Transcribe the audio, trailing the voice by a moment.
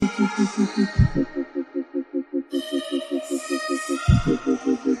Hey,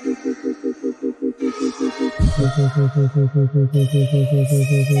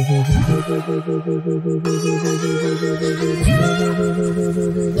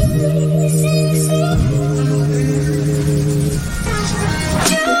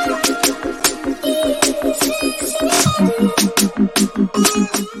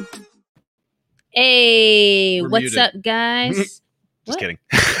 We're what's muted. up, guys? Just What? kidding.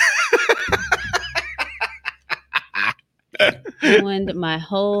 Ruined my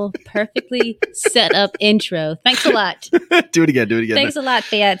whole perfectly set up intro. Thanks a lot. Do it again. Do it again. Thanks a lot,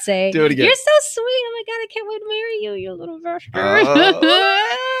 Fiance. Do it again. You're so sweet. Oh my God, I can't wait to marry you, you little bastard.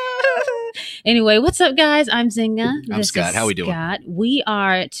 Anyway, what's up, guys? I'm Zinga. I'm This Scott. is How we doing? Scott. We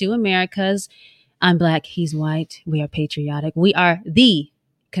are two Americas. I'm black. He's white. We are patriotic. We are the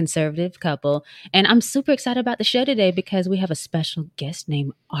conservative couple. And I'm super excited about the show today because we have a special guest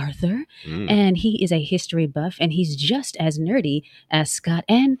named Arthur. And he is a history buff, and he's just as nerdy as Scott.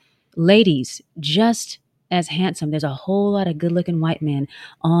 And ladies, just as handsome. There's a whole lot of good-looking white men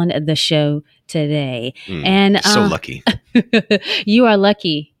on the show today. And So lucky. you are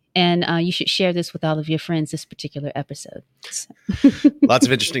lucky. And you should share this with all of your friends, this particular episode. So. Lots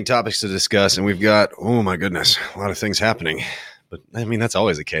of interesting topics to discuss, and we've got, oh my goodness, a lot of things happening. But I mean, that's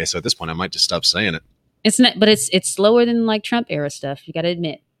always the case. So at this point, I might just stop saying it. It's not, but it's slower than like Trump era stuff. You got to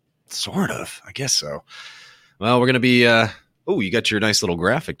admit. Sort of. I guess so. Well, we're going to be, you got your nice little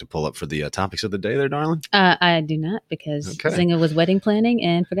graphic to pull up for the topics of the day there, darling. I do not, because Okay. Zinga was wedding planning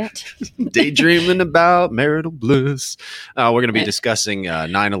and forgot. Daydreaming about marital bliss. We're going to be discussing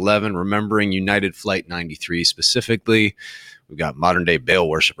 9/11, remembering United Flight 93 specifically. We've got modern day Baal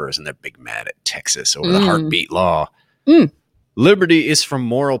worshippers, and they're big mad at Texas over the heartbeat law. Liberty is from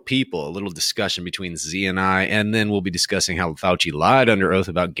moral people. A little discussion between Z and I, and then we'll be discussing how Fauci lied under oath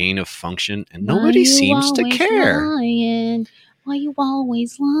about gain of function, and nobody seems to care. Lying? Why you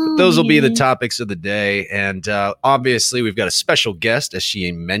always lying? Those will be the topics of the day, and obviously we've got a special guest, as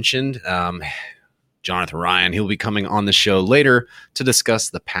she mentioned, Jonathan Ryan. He'll be coming on the show later to discuss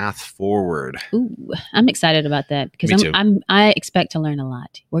the path forward. Ooh, I'm excited about that because Me too. I expect to learn a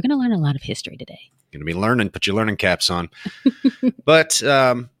lot. We're going to learn a lot of history today. Going to be learning. Put your learning caps on. But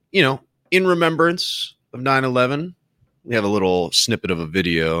in remembrance of 9/11, we have a little snippet of a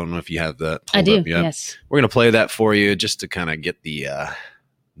video. I don't know if you have that. I do. Up yet. Yes. We're going to play that for you just to kind of get the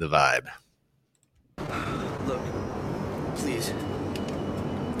vibe. Look, please.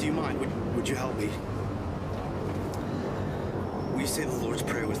 Do you mind? Would you help me? Will you say the Lord's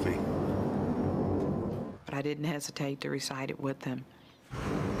Prayer with me? But I didn't hesitate to recite it with them.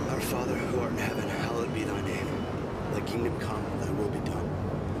 Our Father, who art in heaven, hallowed be thy name. Thy kingdom come, thy will be done.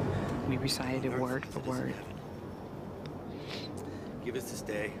 We recited it word for word. Give us this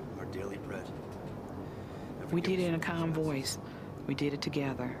day our daily bread. And We forgive did it us in a our calm trespasses. voice. We did it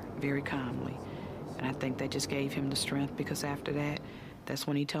together, very calmly. And I think that just gave him the strength, because after that, that's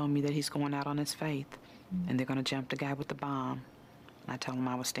when he told me that he's going out on his faith. And they're going to jump the guy with the bomb. I told him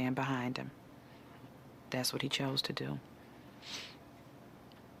I would stand behind him. That's what he chose to do.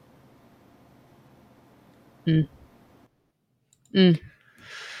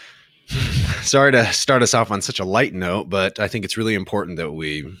 Sorry to start us off on such a light note, but I think it's really important that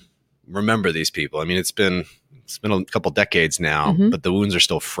we remember these people. I mean, it's been a couple decades now, but the wounds are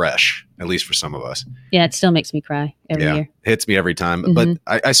still fresh, at least for some of us. Yeah, it still makes me cry every year. Hits me every time. But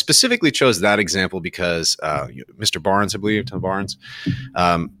I specifically chose that example because Mr. Barnes, I believe, Tom Barnes,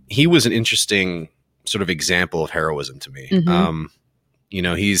 he was an interesting sort of example of heroism to me.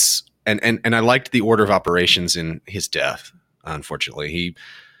 He's and I liked the order of operations in his death. Unfortunately, he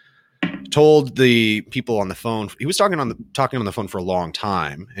told the people on the phone. He was talking on the phone for a long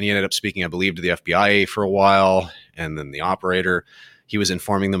time, and he ended up speaking, I believe, to the FBI for a while, and then the operator. He was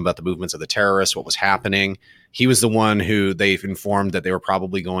informing them about the movements of the terrorists, what was happening. He was the one who they've informed that they were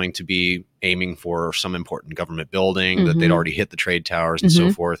probably going to be aiming for some important government building, that they'd already hit the trade towers and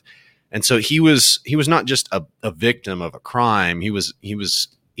so forth. And so he was not just a victim of a crime. He was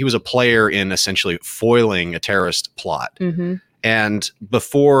a player in essentially foiling a terrorist plot. And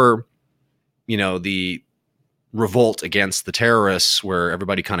before, the revolt against the terrorists, where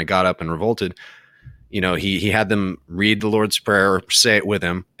everybody kind of got up and revolted, he had them read the Lord's Prayer, say it with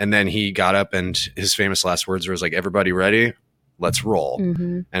him, and then he got up, and his famous last words was like, "Everybody ready? Let's roll."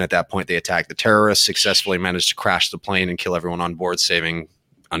 And at that point, they attacked the terrorists, successfully managed to crash the plane and kill everyone on board, saving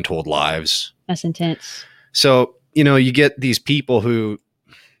untold lives. That's intense. So, you get these people who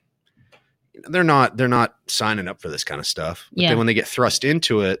they're not signing up for this kind of stuff. But then when they get thrust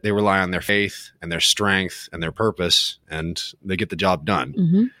into it, they rely on their faith and their strength and their purpose, and they get the job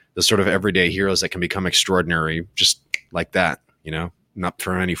done. the sort of everyday heroes that can become extraordinary just like that, not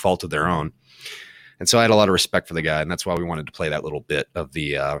for any fault of their own. And so I had a lot of respect for the guy, and that's why we wanted to play that little bit of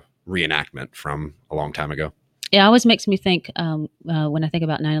the reenactment from a long time ago. It always makes me think when I think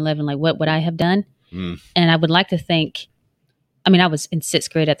about 9/11, like what would I have done? And I would like to think, I mean, I was in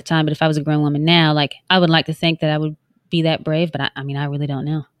 6th grade at the time, but if I was a grown woman now, like I would like to think that I would be that brave, but I really don't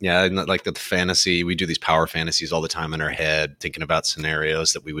know. Yeah, and like the fantasy, we do these power fantasies all the time in our head, thinking about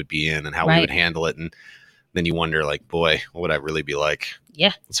scenarios that we would be in and how we would handle it. And then you wonder, like, boy, what would I really be like?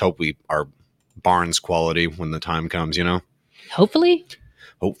 Yeah. Let's hope we are Barnes quality when the time comes, Hopefully.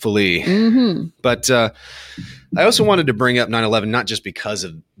 Mm-hmm. But I also wanted to bring up 9/11, not just because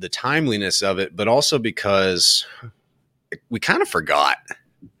of the timeliness of it, but also because we kind of forgot,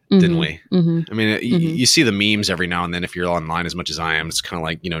 didn't we? Mm-hmm. I mean, you see the memes every now and then if you're online as much as I am. It's kind of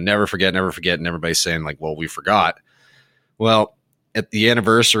like, never forget. And everybody's saying like, well, we forgot. Well, at the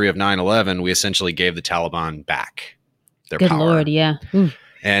anniversary of 9/11, we essentially gave the Taliban back their Good power. Lord, yeah.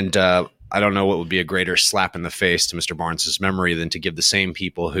 And I don't know what would be a greater slap in the face to Mr. Barnes's memory than to give the same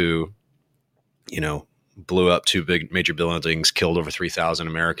people who, blew up 2 big major buildings, killed over 3,000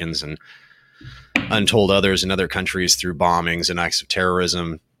 Americans and untold others in other countries through bombings and acts of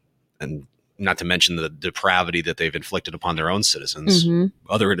terrorism, and not to mention the depravity that they've inflicted upon their own citizens,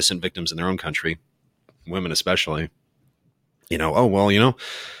 other innocent victims in their own country, women especially.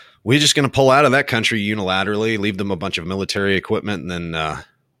 We're just going to pull out of that country unilaterally, leave them a bunch of military equipment, and then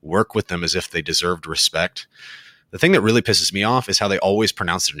work with them as if they deserved respect. The thing that really pisses me off is how they always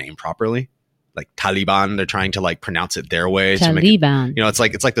pronounce their name properly. Like Taliban, they're trying to like pronounce it their way. Taliban.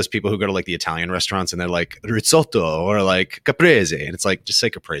 It's like those people who go to like the Italian restaurants and they're like risotto or like caprese, and it's like, just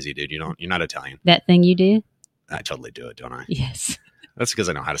say caprese, dude. You're not Italian. That thing you do? I totally do it, don't I? Yes. That's because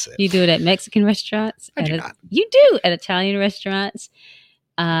I know how to say it. You do it at Mexican restaurants? I do not. You do at Italian restaurants.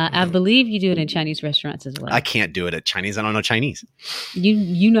 I believe you do it in Chinese restaurants as well. I can't do it at Chinese. I don't know Chinese.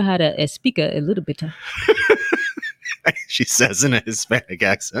 You know how to speak a little bit. She says in a Hispanic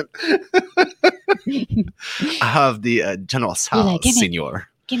accent. I have the General Tso, like, senor.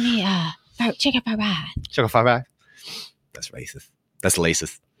 Give me chicken fried rice. Chicken fried rice. That's racist. That's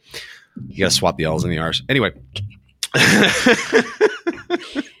racist. You gotta swap the L's and the R's. Anyway.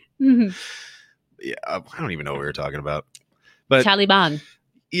 Yeah, I don't even know what we were talking about. But Taliban.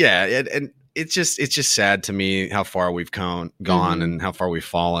 Yeah, and it's just sad to me how far we've gone and how far we've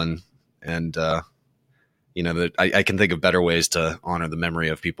fallen, and that I can think of better ways to honor the memory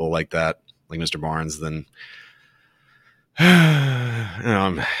of people like that, like Mr. Barnes, than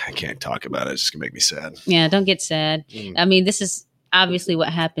I can't talk about it. It's just gonna make me sad. Yeah, don't get sad. I mean, this is obviously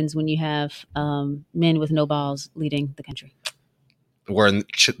what happens when you have men with no balls leading the country. Or in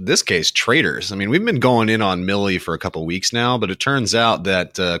this case, traitors. I mean, we've been going in on Milley for a couple of weeks now, but it turns out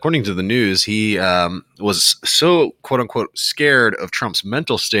that according to the news, he was so, quote unquote, scared of Trump's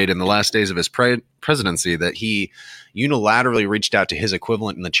mental state in the last days of his presidency that he unilaterally reached out to his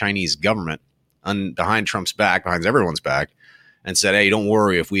equivalent in the Chinese government behind Trump's back, behind everyone's back, and said, hey, don't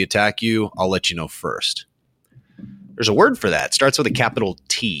worry. If we attack you, I'll let you know first. There's a word for that. It starts with a capital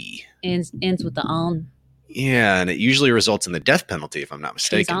T. Ends with the on. Yeah, and it usually results in the death penalty, if I'm not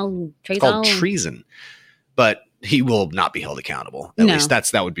mistaken. Treason. It's called treason. But he will not be held accountable. At least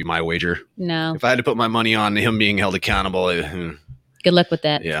that would be my wager. No. If I had to put my money on him being held accountable. Good luck with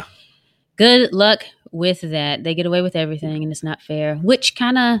that. Yeah. Good luck with that. They get away with everything, and it's not fair, which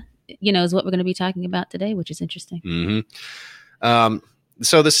kind of, is what we're going to be talking about today, which is interesting. Mm-hmm.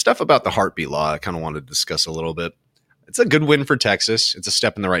 So the stuff about the heartbeat law, I kind of wanted to discuss a little bit. It's a good win for Texas. It's a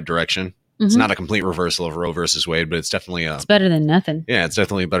step in the right direction. It's not a complete reversal of Roe versus Wade, but it's definitely it's better than nothing. Yeah, it's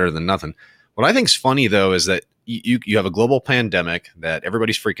definitely better than nothing. What I think is funny, though, is that you have a global pandemic that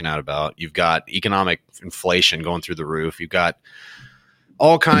everybody's freaking out about. You've got economic inflation going through the roof. You've got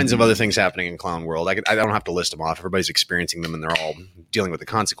all kinds of other things happening in clown world. I don't have to list them off. Everybody's experiencing them, and they're all dealing with the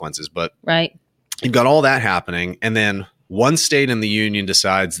consequences. But right, you've got all that happening, and then one state in the union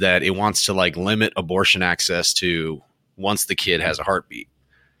decides that it wants to limit abortion access to once the kid has a heartbeat.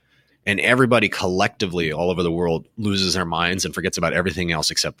 And everybody collectively all over the world loses their minds and forgets about everything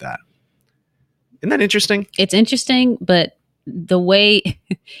else except that. Isn't that interesting? It's interesting, but the way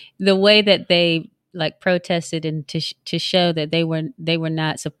that they protested and to show that they were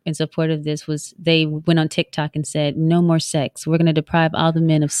not in support of this was they went on TikTok and said, no more sex. We're going to deprive all the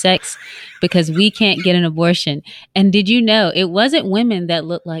men of sex because we can't get an abortion. And did you know it wasn't women that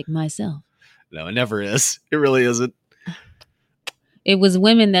looked like myself? No, it never is. It really isn't. It was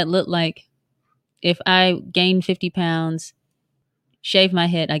women that looked like if I gained 50 pounds, shave my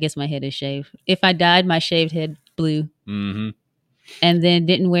head. I guess my head is shaved. If I dyed my shaved head blue. Mm-hmm. and then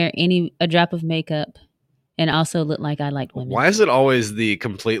didn't wear a drop of makeup, and also looked like I liked women. Why is it always the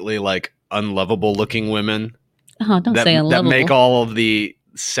completely like unlovable looking women Oh, don't say that unlovable. make all of the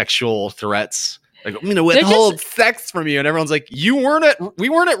sexual threats? Like, I'm gonna withhold sex from you, and everyone's like, we weren't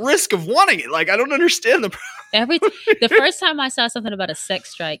at risk of wanting it. Like, I don't understand the the first time I saw something about a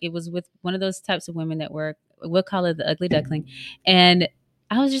sex strike, it was with one of those types of women that we'll call it the ugly duckling, and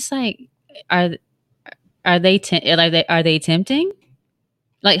I was just like, are they tempting?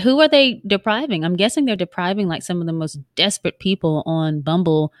 Like, who are they depriving? I'm guessing they're depriving like some of the most desperate people on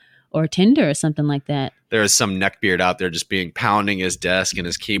Bumble or Tinder or something like that. There is some neckbeard out there just pounding his desk and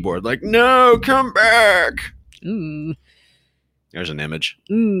his keyboard like, no, come back. Ooh. There's an image.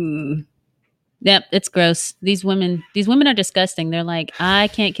 Ooh. Yep, it's gross. These women are disgusting. They're like, I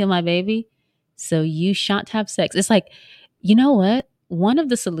can't kill my baby, so you shan't have sex. It's like, you know what? One of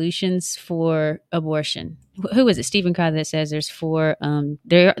the solutions for abortion, who is it? Stephen Crowder that says there's four.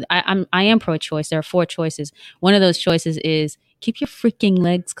 I am pro-choice. There are 4 choices. One of those choices is keep your freaking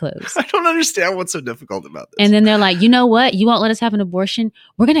legs closed. I don't understand what's so difficult about this. And then they're like, you know what? You won't let us have an abortion.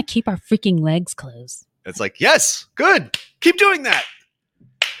 We're gonna keep our freaking legs closed. It's like, yes, good. Keep doing that.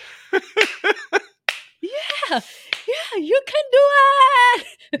 Yeah, you can do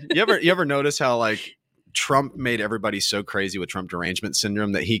it. You ever notice how like Trump made everybody so crazy with Trump derangement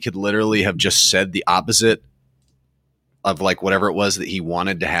syndrome that he could literally have just said the opposite of like whatever it was that he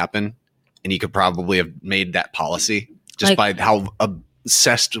wanted to happen, and he could probably have made that policy just by how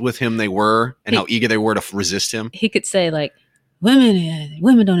obsessed with him they were and how eager they were to resist him. He could say like,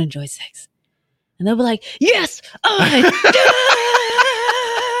 women don't enjoy sex, and they'll be like, yes, I do.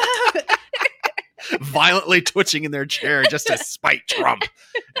 Violently twitching in their chair just to spite Trump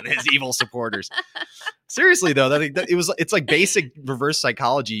and his evil supporters. Seriously though, it's like basic reverse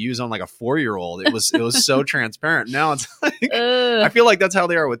psychology used on like a 4-year-old. It was so transparent. Now it's like I feel like that's how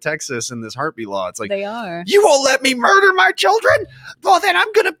they are with Texas and this heartbeat law. It's like, they are. You won't let me murder my children? Well, then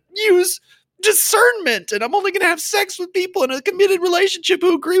I'm gonna use discernment and I'm only gonna have sex with people in a committed relationship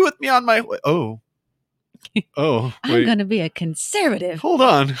who agree with me on my I'm gonna be a conservative. Hold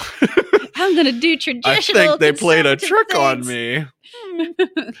on. I'm gonna do traditional. I think they played a trick things on me.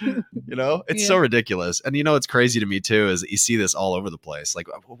 You know, it's so ridiculous. And you know, it's crazy to me too, is that you see this all over the place. Like,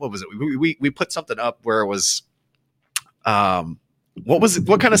 what was it? We put something up where it was, what was it?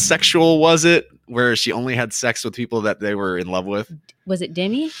 What kind of sexual was it? Where she only had sex with people that they were in love with? Was it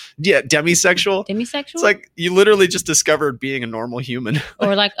Demi? Yeah, demisexual. Demisexual? It's like you literally just discovered being a normal human.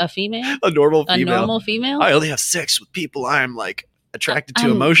 Or like a female? A normal female? I only have sex with people I'm like attracted to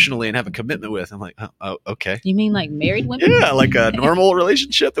emotionally and have a commitment with. I'm like, oh, okay. You mean like married women? Yeah, like a normal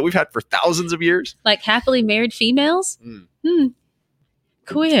relationship that we've had for thousands of years. Like happily married females?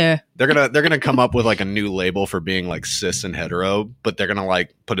 Queer. They're gonna come up with like a new label for being like cis and hetero, but they're gonna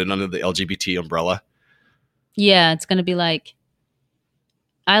like put it under the LGBT umbrella. Yeah, it's gonna be like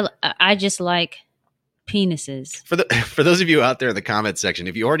I just like penises. For those of you out there in the comment section,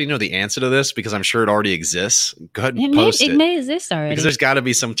 if you already know the answer to this, because I'm sure it already exists, go ahead and post it. It may exist already. Because there's got to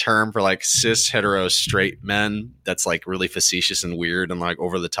be some term for like cis, hetero, straight men that's like really facetious and weird and like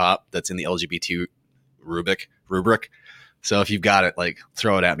over the top that's in the LGBT rubric. So if you've got it, like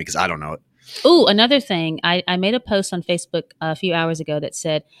throw it at me because I don't know it. Oh, another thing. I made a post on Facebook a few hours ago that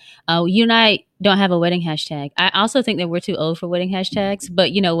said, you and I don't have a wedding hashtag. I also think that we're too old for wedding hashtags,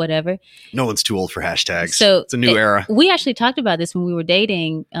 but you know, whatever. No one's too old for hashtags. So it's a new era. We actually talked about this when we were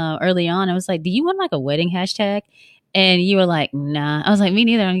dating early on. I was like, do you want like a wedding hashtag? And you were like, nah. I was like, me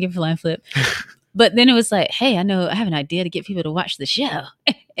neither. I'm going to give a flying flip. But then it was like, hey, I have an idea to get people to watch the show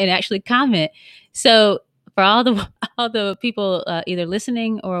and actually comment. So for all the people either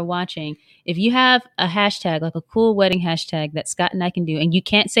listening or watching, if you have a hashtag, like a cool wedding hashtag that Scott and I can do, and you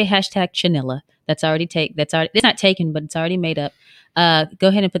can't say hashtag Chanilla, it's not taken, but it's already made up. Go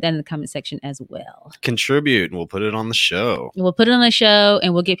ahead and put that in the comment section as well. Contribute, and we'll put it on the show. We'll put it on the show,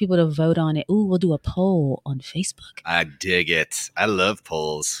 and we'll get people to vote on it. Ooh, we'll do a poll on Facebook. I dig it. I love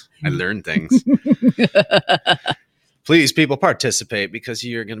polls. I learn things. Please, people, participate because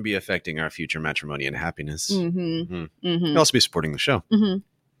you're going to be affecting our future matrimony and happiness. You'll also be supporting the show.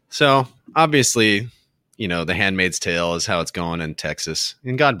 So, obviously, you know, The Handmaid's Tale is how it's going in Texas.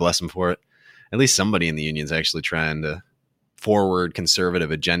 And God bless them for it. At least somebody in the union's actually trying to forward conservative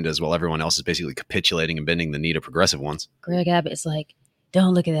agendas while everyone else is basically capitulating and bending the knee to progressive ones. Greg Abbott's like,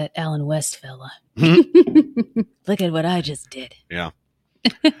 don't look at that Alan West fella. Look at what I just did. Yeah.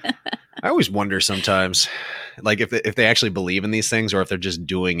 I always wonder sometimes, like if they actually believe in these things or if they're just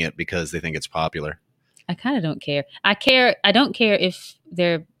doing it because they think it's popular. I kind of don't care. I don't care if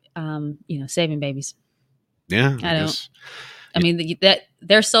they're, saving babies. Yeah, I don't. I mean, that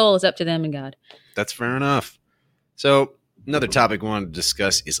their soul is up to them and God. That's fair enough. So another topic we wanted to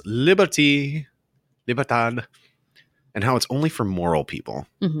discuss is libertad, and how it's only for moral people.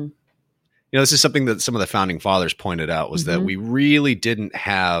 Mm-hmm. You know, this is something that some of the founding fathers pointed out, was that we really didn't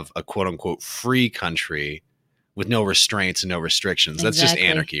have a quote unquote free country with no restraints and no restrictions. That's just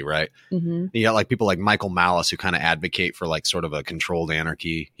anarchy, right? Mm-hmm. You got like people like Michael Malice who kind of advocate for like sort of a controlled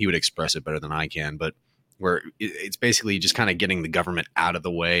anarchy. He would express it better than I can, but where it's basically just kind of getting the government out of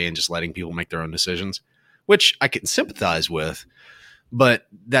the way and just letting people make their own decisions, which I can sympathize with, but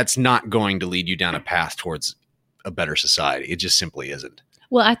that's not going to lead you down a path towards a better society. It just simply isn't.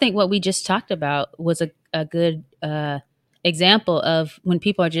 Well, I think what we just talked about was a good example of when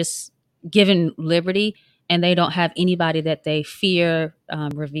people are just given liberty and they don't have anybody that they fear,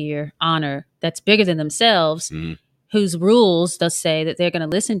 revere, honor, that's bigger than themselves, whose rules they'll say that they're going to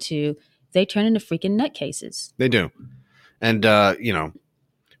listen to, they turn into freaking nutcases. They do. And, you know,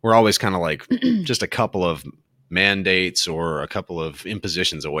 we're always kind of like just a couple of mandates or a couple of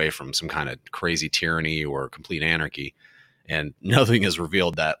impositions away from some kind of crazy tyranny or complete anarchy. And nothing has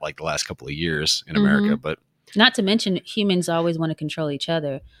revealed that like the last couple of years in America. But not to mention, humans always want to control each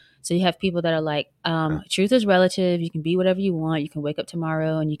other. So you have people that are like, truth is relative. You can be whatever you want. You can wake up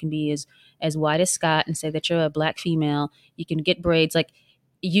tomorrow and you can be as white as Scott and say that you're a black female. You can get braids. Like,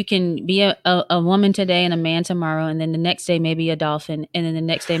 you can be a woman today and a man tomorrow, and then the next day maybe a dolphin, and then the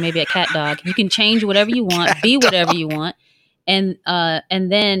next day maybe a cat dog. You can change whatever you want, be whatever you want. And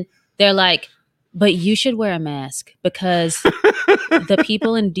then they're like, but you should wear a mask because the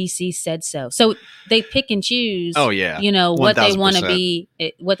people in DC said so. So they pick and choose. Oh yeah, you know 1000%.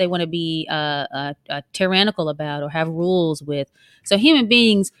 what they want to be tyrannical about or have rules with. So human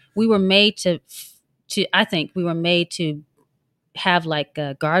beings, we were made to. I think we were made to have like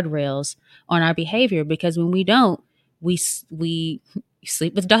guardrails on our behavior, because when we don't, we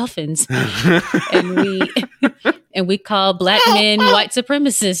sleep with dolphins and we call black men white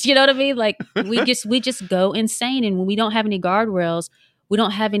supremacists. You know what I mean? Like we just go insane. And when we don't have any guardrails, we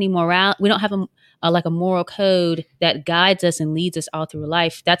don't have any morale. We don't have a moral code that guides us and leads us all through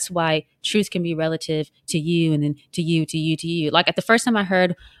life. That's why truth can be relative to you, and then to you, to you, to you. Like at the first time I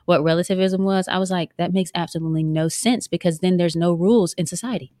heard what relativism was, I was like, that makes absolutely no sense, because then there's no rules in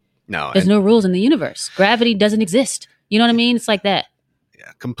society. No, there's no rules in the universe. Gravity doesn't exist. You know what I mean? It's like that.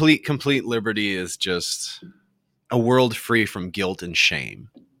 Yeah, complete liberty is just a world free from guilt and shame,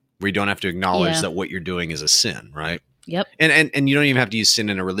 where you don't have to acknowledge that what you're doing is a sin, right? Yep. And you don't even have to use sin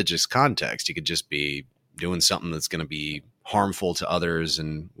in a religious context. You could just be doing something that's going to be harmful to others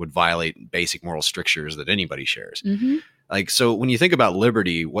and would violate basic moral strictures that anybody shares. Mm-hmm. Like, so when you think about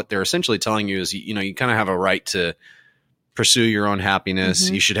liberty, what they're essentially telling you is, you know, you kind of have a right to pursue your own happiness.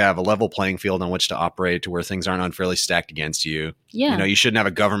 Mm-hmm. You should have a level playing field on which to operate, to where things aren't unfairly stacked against you. Yeah. You know, you shouldn't have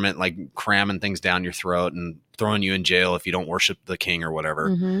a government like cramming things down your throat and throwing you in jail if you don't worship the king or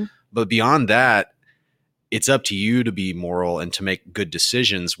whatever. Mm-hmm. But beyond that, it's up to you to be moral and to make good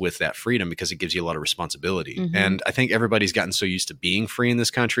decisions with that freedom, because it gives you a lot of responsibility. Mm-hmm. And I think everybody's gotten so used to being free in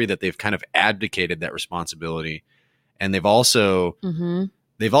this country that they've kind of abdicated that responsibility. And they've also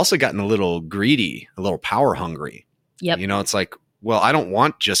gotten a little greedy, a little power hungry. Yep. You know, it's like, well, I don't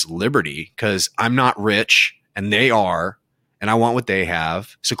want just liberty because I'm not rich and they are, and I want what they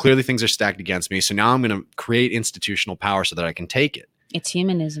have. So clearly things are stacked against me. So now I'm going to create institutional power so that I can take it. It's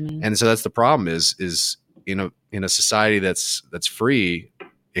humanism, man. And so that's the problem is in a society that's free,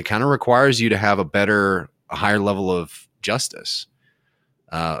 it kind of requires you to have a higher level of justice,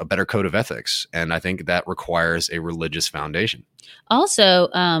 a better code of ethics. And I think that requires a religious foundation.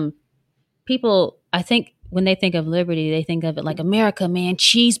 Also, people, I think when they think of liberty, they think of it like America, man,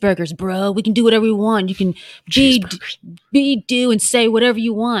 cheeseburgers, bro. We can do whatever we want. You can do and say whatever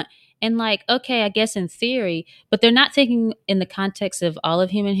you want. And like, okay, I guess in theory, but they're not thinking in the context of all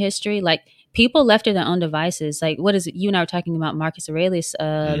of human history. Like, people left to their own devices. Like, what is it? You and I were talking about Marcus Aurelius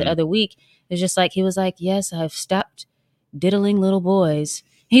the other week. It's just like, he was like, yes, I've stopped diddling little boys.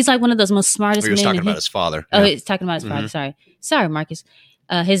 He's like one of those most smartest men. He was talking about his father. Oh, he's talking about his father. Sorry, Marcus.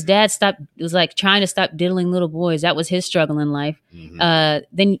 His dad was like trying to stop diddling little boys. That was his struggle in life. Mm-hmm.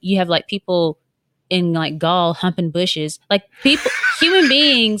 Then you have like people in like Gaul humping bushes, like people, human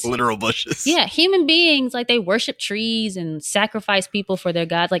beings, literal bushes. Yeah. Human beings, like they worship trees and sacrifice people for their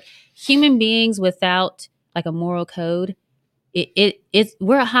gods. Like human beings without like a moral code,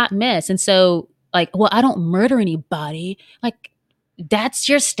 we're a hot mess. And so like, well, I don't murder anybody. Like, that's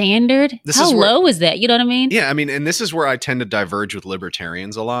your standard? How low is that? You know what I mean? Yeah, I mean, and this is where I tend to diverge with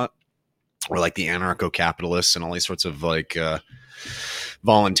libertarians a lot, or like the anarcho-capitalists and all these sorts of like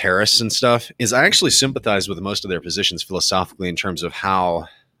voluntarists and stuff, is I actually sympathize with most of their positions philosophically in terms of how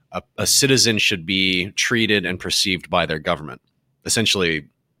a citizen should be treated and perceived by their government, essentially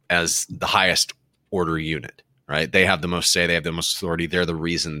as the highest order unit, right? They have the most say, they have the most authority. They're the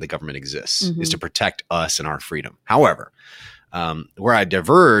reason the government exists, is to protect us and our freedom. However, where I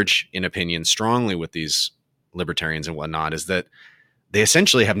diverge in opinion strongly with these libertarians and whatnot is that they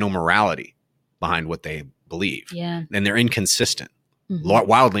essentially have no morality behind what they believe. Yeah. And they're inconsistent,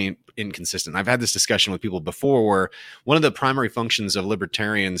 wildly inconsistent. I've had this discussion with people before where one of the primary functions of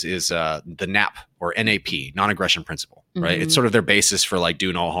libertarians is the NAP or NAP, non-aggression principle, right? It's sort of their basis for like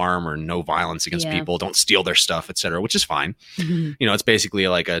do no harm or no violence against people, don't steal their stuff, et cetera, which is fine. You know, it's basically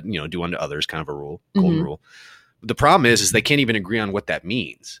like a, you know, do unto others kind of a rule, golden rule. The problem is they can't even agree on what that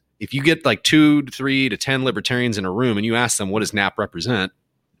means. If you get like 2 to 3 to 10 libertarians in a room and you ask them, what does NAP represent?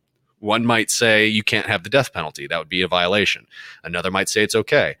 One might say you can't have the death penalty. That would be a violation. Another might say it's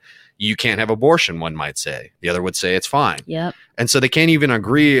okay. You can't have abortion, one might say. The other would say it's fine. Yep. And so they can't even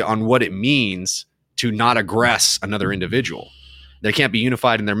agree on what it means to not aggress another individual. They can't be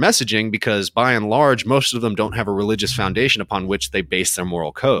unified in their messaging because by and large, most of them don't have a religious foundation upon which they base their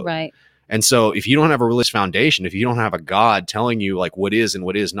moral code. Right. And so if you don't have a religious foundation, if you don't have a God telling you like what is and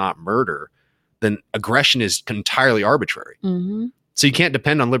what is not murder, then aggression is entirely arbitrary. So you can't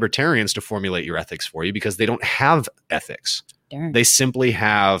depend on libertarians to formulate your ethics for you because they don't have ethics. Darn. They simply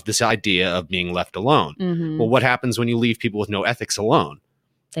have this idea of being left alone. Well, what happens when you leave people with no ethics alone?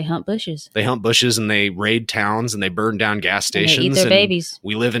 They hunt bushes. They hunt bushes and they raid towns and they burn down gas stations. And they eat their babies.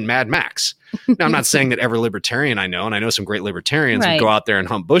 We live in Mad Max. Now, I'm not saying that every libertarian I know, and I know some great libertarians would go out there and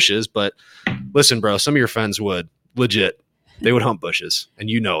hunt bushes, but listen, bro, some of your friends would. Legit. They would hunt bushes, and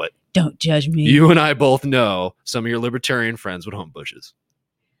you know it. Don't judge me. You and I both know some of your libertarian friends would hunt bushes.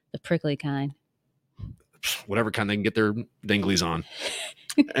 The prickly kind. Whatever kind they can get their dinglies on.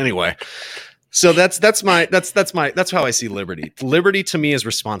 Anyway. So that's how I see liberty. Liberty to me is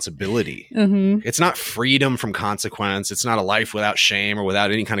responsibility. It's not freedom from consequence. It's not a life without shame or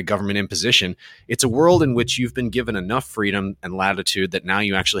without any kind of government imposition. It's a world in which you've been given enough freedom and latitude that now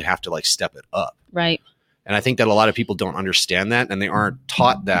you actually have to like step it up. Right. And I think that a lot of people don't understand that and they aren't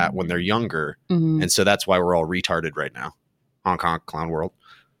taught that when they're younger. And so that's why we're all retarded right now. Hong Kong clown world.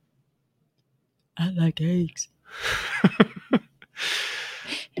 I like eggs.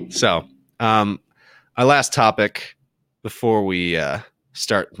 So, our last topic before we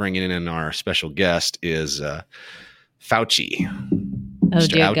start bringing in our special guest is Fauci. Oh, Mr.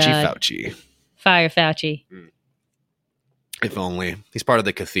 dear Ouchie God. Fauci. Fire Fauci. If only. He's part of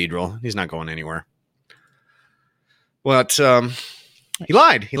the cathedral. He's not going anywhere. But he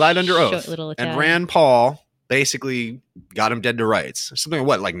lied. He lied under Short oath. little And Italian. Rand Paul basically got him dead to rights. Something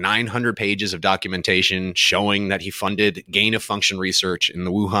like 900 pages of documentation showing that he funded gain-of-function research in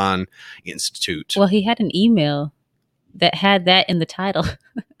the Wuhan Institute. Well, he had an email that had that in the title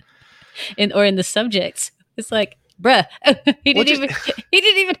or in the subjects. It's like, bruh, he didn't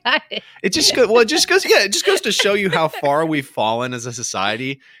even hide it. It just goes to show you how far we've fallen as a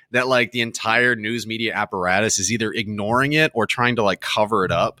society that like the entire news media apparatus is either ignoring it or trying to like cover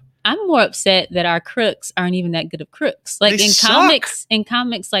it up. I'm more upset that our crooks aren't even that good of crooks. Like They in suck.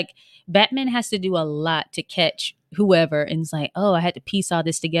 comics, like Batman has to do a lot to catch whoever. And it's like, oh, I had to piece all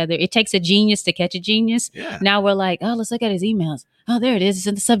this together. It takes a genius to catch a genius. Yeah. Now we're like, oh, let's look at his emails. Oh, there it is. It's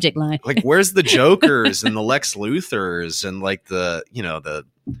in the subject line. Like, where's the Jokers and the Lex Luthers and like the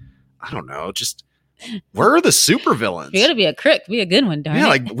I don't know, just where are the supervillains? You gotta be a crook, be a good one, darn Yeah, it.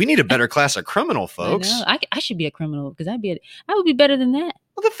 like we need a better class of criminal, I folks. know. I should be a criminal because I would be better than that.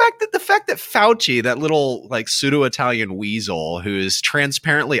 Well, the fact that Fauci, that little like pseudo-Italian weasel who is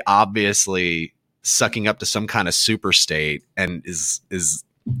transparently, obviously sucking up to some kind of super state and is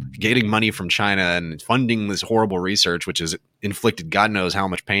getting money from China and funding this horrible research, which has inflicted God knows how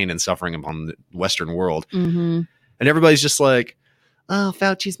much pain and suffering upon the Western world. Mm-hmm. And everybody's just like, oh,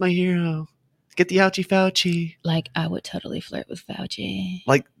 Fauci's my hero. Get the ouchie Fauci. Like, I would totally flirt with Fauci.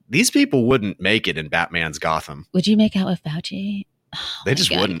 Like, these people wouldn't make it in Batman's Gotham. Would you make out with Fauci? Oh, They my just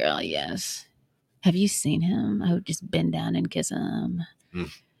God, wouldn't. Girl, yes. Have you seen him? I would just bend down and kiss him.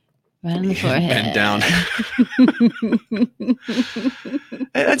 Mm. Right on the forehead. Bend down.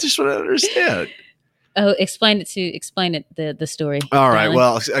 That's just what I don't understand. Oh, explain it, the story. All right. darling.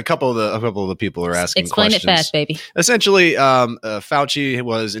 Well, a couple of the people are asking Explain questions. it fast, baby. Essentially, Fauci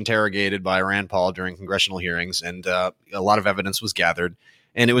was interrogated by Rand Paul during congressional hearings, and a lot of evidence was gathered.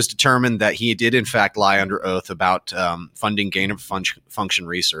 And it was determined that he did, in fact, lie under oath about funding gain-of-function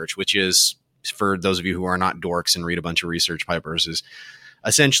research, which is, for those of you who are not dorks and read a bunch of research papers, is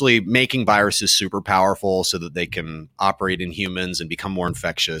essentially making viruses super powerful so that they can operate in humans and become more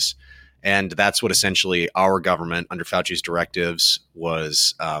infectious. And that's what essentially our government, under Fauci's directives,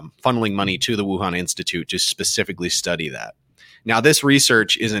 was funneling money to the Wuhan Institute to specifically study that. Now, this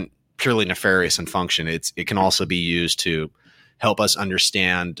research isn't purely nefarious in function. It can also be used to help us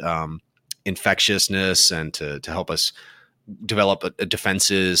understand infectiousness and to help us develop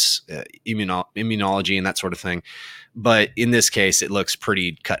defenses, immunology, and that sort of thing. But in this case, it looks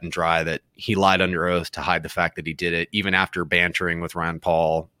pretty cut and dry that he lied under oath to hide the fact that he did it, even after bantering with Rand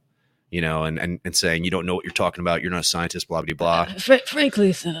Paul, and saying, you don't know what you're talking about. You're not a scientist, blah, blah, blah.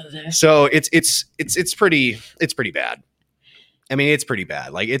 Frankly, Senator. So it's pretty bad. I mean, it's pretty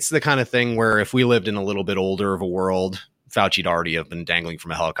bad. Like, it's the kind of thing where if we lived in a little bit older of a world, Fauci'd already have been dangling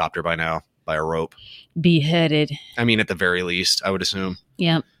from a helicopter by now, by a rope. Beheaded. I mean, at the very least, I would assume.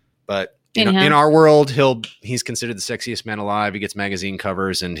 Yeah. But in our world, he's considered the sexiest man alive. He gets magazine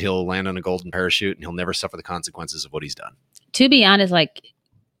covers and he'll land on a golden parachute and he'll never suffer the consequences of what he's done. To be honest, like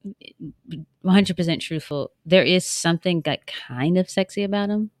 100% truthful, there is something that kind of sexy about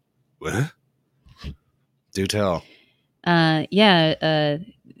him. What? Do tell. His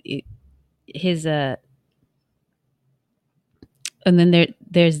and then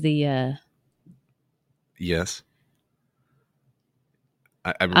there's the yes.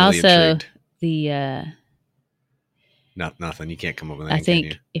 I'm really also intrigued. The nothing. You can't come up with I anything.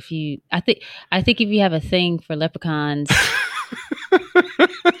 think if you have a thing for leprechauns,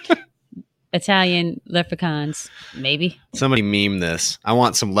 Italian leprechauns, maybe. Somebody meme this. I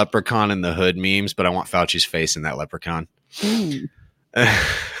want some leprechaun in the hood memes, but I want Fauci's face in that leprechaun.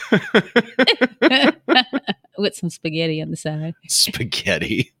 With some spaghetti on the side.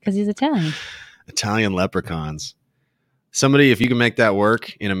 Spaghetti. Because he's Italian. Italian leprechauns. Somebody, if you can make that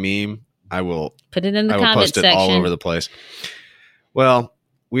work in a meme, I will put it in the comment comment section. All over the place. Well,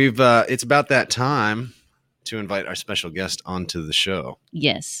 we've it's about that time to invite our special guest onto the show.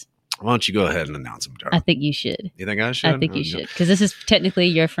 Yes. Why don't you go ahead and announce him, Darla? I think you should. You think I should? I think you should. Because this is technically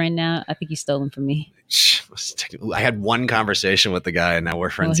your friend now. I think you stole him from me. I had one conversation with the guy and now we're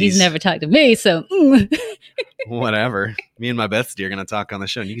friends. Well, he's never talked to me, so. Whatever. Me and my bestie are going to talk on the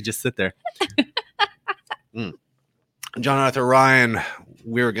show and you can just sit there. John Arthur Ryan,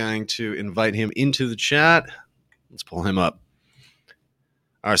 we're going to invite him into the chat. Let's pull him up.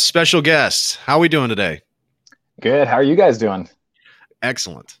 Our special guest. How are we doing today? Good. How are you guys doing?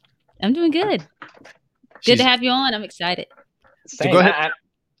 Excellent. I'm doing good. Good to have you on. I'm excited. So go ahead.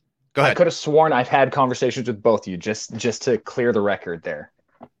 Go ahead. I could have sworn I've had conversations with both of you just to clear the record there.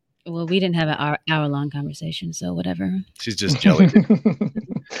 Well, we didn't have an hour-long conversation, so whatever. She's just jelly.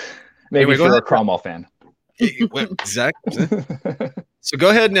 Maybe you're a Cromwell fan. Exactly. So go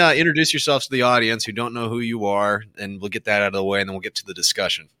ahead and introduce yourselves to the audience who don't know who you are, and we'll get that out of the way, and then we'll get to the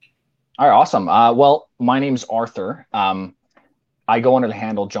discussion. All right, awesome. Well, my name's Arthur. I go under the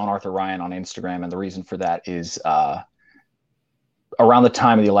handle John Arthur Ryan on Instagram, and the reason for that is around the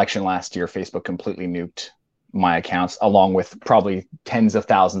time of the election last year, Facebook completely nuked my accounts, along with probably tens of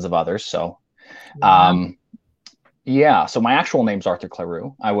thousands of others. So, so my actual name's Arthur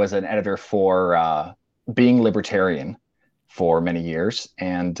Claroux. I was an editor for Being Libertarian for many years,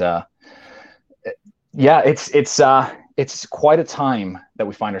 and it's quite a time that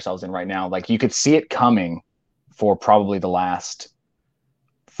we find ourselves in right now. Like, you could see it coming for probably the last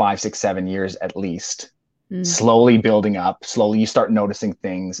 5, 6, 7 years at least. Slowly building up. Slowly you start noticing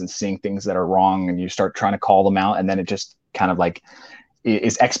things and seeing things that are wrong, and you start trying to call them out, and then it just kind of like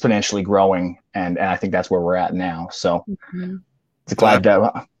is exponentially growing, and I think that's where we're at now. So it's glad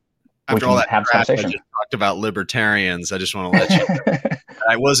to after all that have crap I just talked about libertarians, I just want to let you know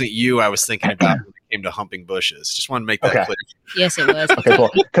I wasn't you I was thinking about when it came to humping bushes. Just want to make that clear. Yes, it was. Okay, cool.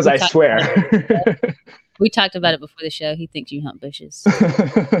 Because I swear. We talked about it before the show. He thinks you hump bushes.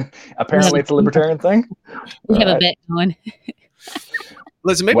 Apparently it's a libertarian thing. We have a bet going.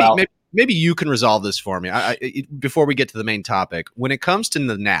 Listen, maybe you can resolve this for me. Before we get to the main topic, when it comes to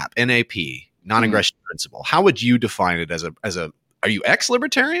the NAP, non-aggression principle, how would you define it as a are you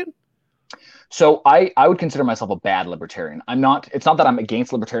ex-libertarian? So I would consider myself a bad libertarian. I'm not. It's not that I'm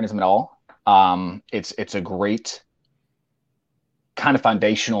against libertarianism at all. It's a great kind of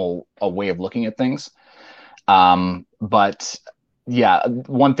foundational way of looking at things. But yeah,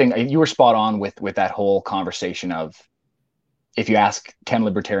 one thing you were spot on with that whole conversation of, if you ask 10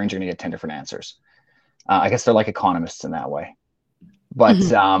 libertarians, you're going to get 10 different answers. I guess they're like economists in that way. But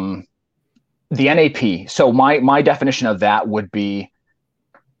the NAP. So my definition of that would be,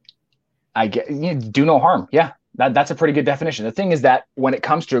 do no harm. Yeah, that's a pretty good definition. The thing is that when it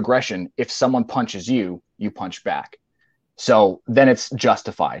comes to aggression, if someone punches you, you punch back. So then it's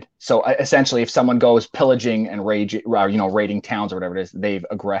justified. So essentially, if someone goes pillaging and raiding towns or whatever it is, they've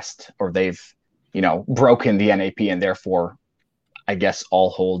aggressed or they've, broken the NAP, and therefore, I guess all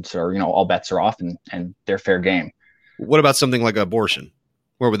holds or, all bets are off and they're fair game. What about something like abortion?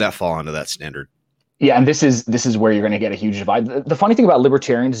 Where would that fall under that standard? Yeah, and this is where you're going to get a huge divide. The funny thing about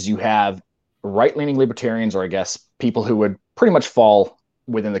libertarians is you have right-leaning libertarians, or I guess people who would pretty much fall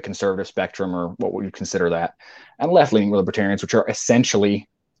within the conservative spectrum, or what would you consider that, and left-leaning libertarians, which are essentially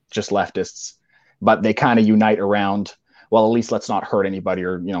just leftists, but they kind of unite around, well, at least let's not hurt anybody,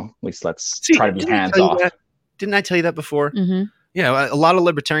 or at least let's try to be hands off. Didn't I tell you that before? Mm-hmm. Yeah, a lot of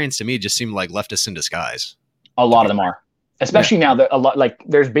libertarians to me just seem like leftists in disguise. A lot of them are, especially now that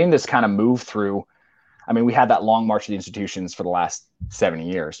there's been this kind of move through. I mean, we had that long march of the institutions for the last 70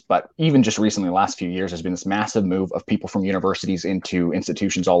 years, but even just recently, the last few years, there's been this massive move of people from universities into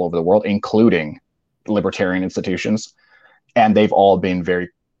institutions all over the world, including libertarian institutions. And they've all been very,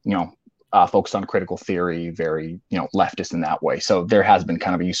 focused on critical theory, very, leftist in that way. So there has been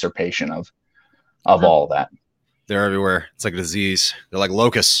kind of a usurpation of all of that. They're everywhere. It's like a disease. They're like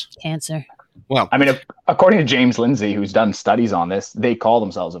locusts. Cancer. Well, I mean, according to James Lindsay, who's done studies on this, they call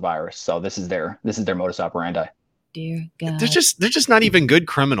themselves a virus. So this is their modus operandi. Dear God. they're just not even good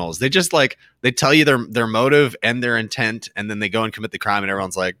criminals. They just they tell you their motive and their intent, and then they go and commit the crime, and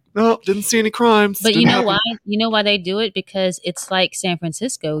everyone's like, "No, didn't see any crimes." But you know why? You know why they do it? Because it's like San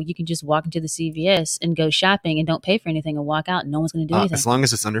Francisco. You can just walk into the CVS and go shopping and don't pay for anything and walk out, and no one's going to do anything. As long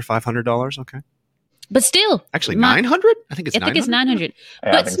as it's under $500, okay. But still, actually, 900. I think it's 900.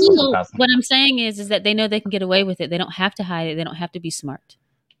 Yeah, but still, what I'm saying is that they know they can get away with it. They don't have to hide it. They don't have to be smart.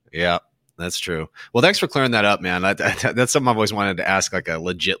 Yeah, that's true. Well, thanks for clearing that up, man. That's something I've always wanted to ask, like a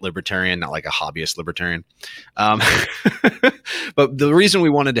legit libertarian, not like a hobbyist libertarian. But the reason we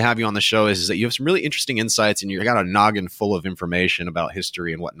wanted to have you on the show is that you have some really interesting insights, and you got a noggin full of information about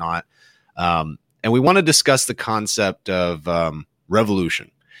history and whatnot. And we want to discuss the concept of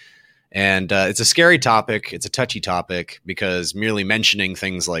revolution. And it's a scary topic. It's a touchy topic because merely mentioning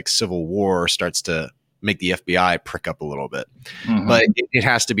things like civil war starts to make the FBI prick up a little bit. Mm-hmm. But it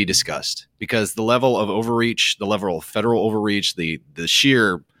has to be discussed because the level of overreach, the level of federal overreach, the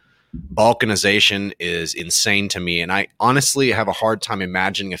sheer balkanization is insane to me. And I honestly have a hard time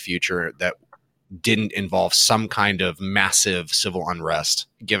imagining a future that didn't involve some kind of massive civil unrest,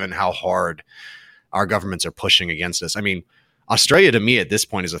 given how hard our governments are pushing against us. I mean, Australia, to me, at this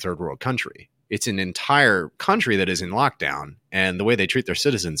point, is a third world country. It's an entire country that is in lockdown, and the way they treat their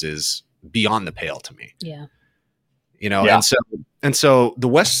citizens is beyond the pale to me. Yeah. Yeah. And so the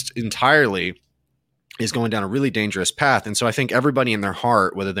West entirely is going down a really dangerous path. And so I think everybody in their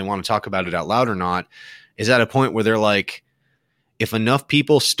heart, whether they want to talk about it out loud or not, is at a point where they're like, if enough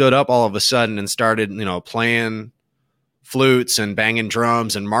people stood up all of a sudden and started, playing flutes and banging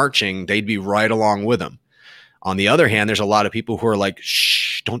drums and marching, they'd be right along with them. On the other hand, there's a lot of people who are like,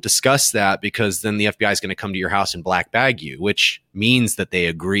 shh, don't discuss that because then the FBI is going to come to your house and black bag you, which means that they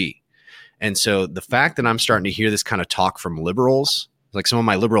agree. And so the fact that I'm starting to hear this kind of talk from liberals, like some of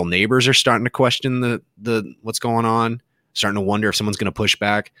my liberal neighbors are starting to question the what's going on, starting to wonder if someone's going to push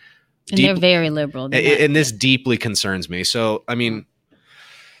back. And they're very liberal. And this deeply concerns me. So, I mean,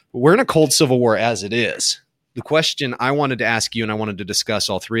 we're in a cold civil war as it is. The question I wanted to ask you and I wanted to discuss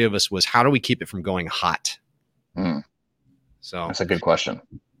all three of us was, how do we keep it from going hot? So that's a good question.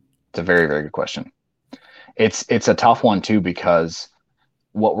 It's a very, very good question. It's a tough one too, because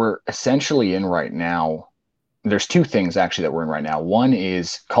what we're essentially in right now, there's two things actually that we're in right now. One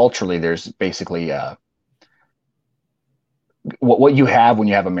is culturally, there's basically what you have when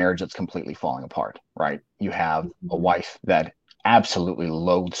you have a marriage that's completely falling apart, right? You have a wife that absolutely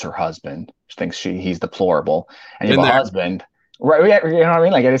loathes her husband, thinks he's deplorable, and you have a husband. Right, you know what I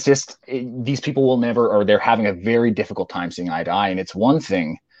mean? Like, it's just these people will never, or they're having a very difficult time seeing eye to eye. And it's one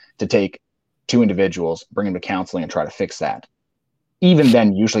thing to take two individuals, bring them to counseling, and try to fix that. Even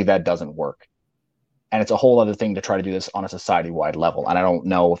then, usually that doesn't work. And it's a whole other thing to try to do this on a society-wide level. And I don't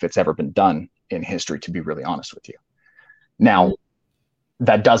know if it's ever been done in history, to be really honest with you. Now,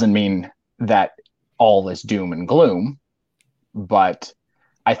 that doesn't mean that all is doom and gloom, but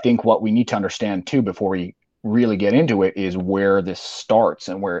I think what we need to understand too before we really get into it is where this starts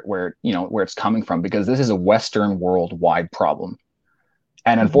and where it's coming from, because this is a Western world-wide problem.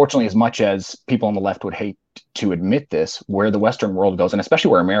 And unfortunately, as much as people on the left would hate to admit this, where the Western world goes, and especially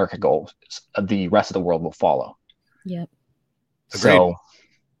where America goes, the rest of the world will follow. Yep. So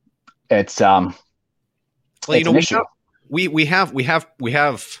it's well, it's an issue. We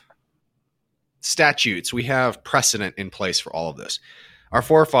have statutes, we have precedent in place for all of this. Our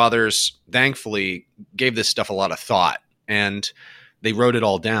forefathers, thankfully, gave this stuff a lot of thought and they wrote it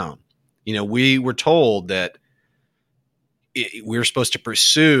all down. We were told that we were supposed to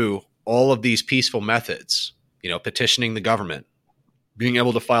pursue all of these peaceful methods, petitioning the government, being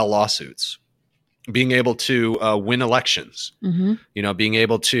able to file lawsuits, being able to win elections, being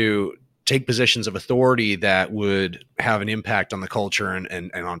able to take positions of authority that would have an impact on the culture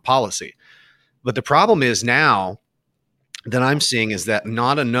and on policy. But the problem is now that I'm seeing is that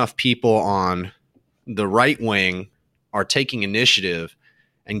not enough people on the right wing are taking initiative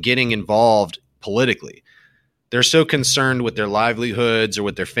and getting involved politically. They're so concerned with their livelihoods or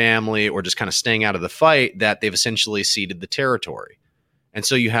with their family or just kind of staying out of the fight that they've essentially ceded the territory. And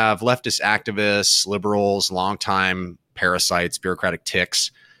so you have leftist activists, liberals, longtime parasites, bureaucratic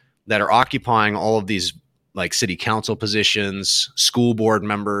ticks that are occupying all of these like city council positions, school board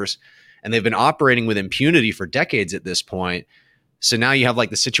members, and they've been operating with impunity for decades at this point. So now you have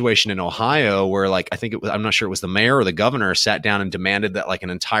like the situation in Ohio where like, I'm not sure it was the mayor or the governor sat down and demanded that like an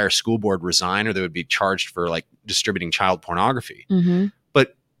entire school board resign or they would be charged for like distributing child pornography.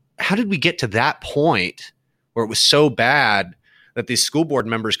 But how did we get to that point where it was so bad that these school board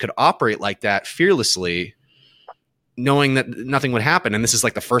members could operate like that fearlessly, knowing that nothing would happen? And this is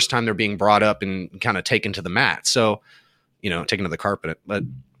like the first time they're being brought up and kind of taken to the mat. So, taken to the carpet, but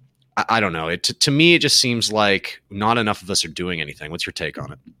I don't know. To me, it just seems like not enough of us are doing anything. What's your take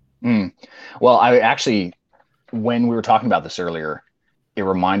on it? Well, I actually, when we were talking about this earlier, it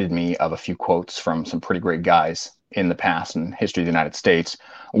reminded me of a few quotes from some pretty great guys in the past in history of the United States,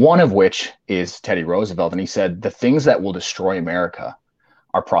 one of which is Teddy Roosevelt. And he said, "The things that will destroy America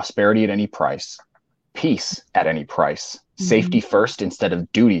are prosperity at any price, peace at any price, safety first instead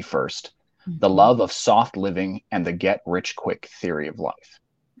of duty first, the love of soft living, and the get rich quick theory of life."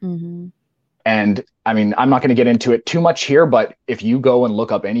 And I mean, I'm not going to get into it too much here, but if you go and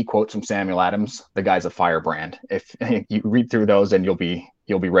look up any quotes from Samuel Adams, the guy's a firebrand. If you read through those, and you'll be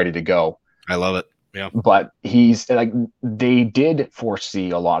ready to go. I love it. Yeah. But he's like, they did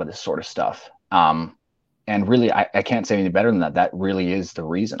foresee a lot of this sort of stuff. And really, I can't say anything better than that. That really is the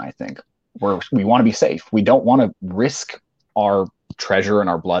reason, I think. We want to be safe. We don't want to risk our treasure and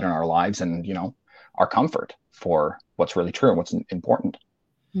our blood and our lives and, our comfort for what's really true and what's important.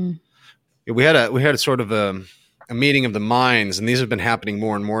 We had a sort of a meeting of the minds, and these have been happening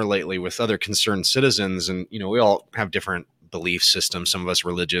more and more lately with other concerned citizens. And, we all have different belief systems. Some of us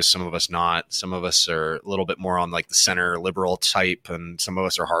religious, some of us not. Some of us are a little bit more on like the center liberal type, and some of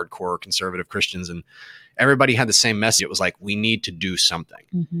us are hardcore conservative Christians. And everybody had the same message. It was like, we need to do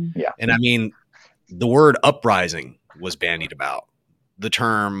something. Yeah. And I mean, the word uprising was bandied about. The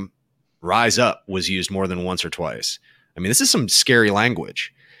term rise up was used more than once or twice. I mean, this is some scary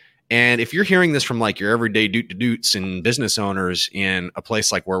language. And if you're hearing this from like your everyday doot-to-doots and business owners in a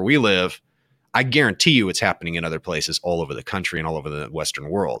place like where we live, I guarantee you it's happening in other places all over the country and all over the Western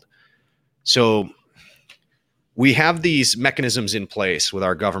world. So we have these mechanisms in place with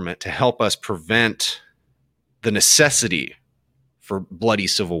our government to help us prevent the necessity for bloody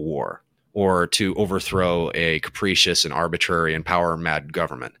civil war or to overthrow a capricious and arbitrary and power-mad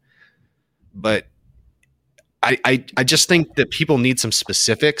government. But I just think that people need some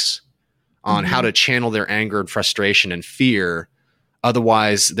specifics on how to channel their anger and frustration and fear.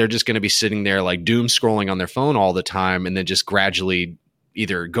 Otherwise, they're just going to be sitting there like doom scrolling on their phone all the time and then just gradually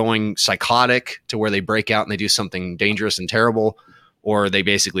either going psychotic to where they break out and they do something dangerous and terrible, or they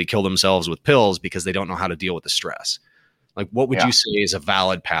basically kill themselves with pills because they don't know how to deal with the stress. Like, what would you say is a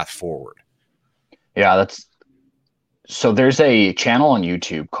valid path forward? Yeah, so there's a channel on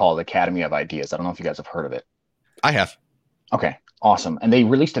YouTube called Academy of Ideas. I don't know if you guys have heard of it. I have. Okay, awesome. And they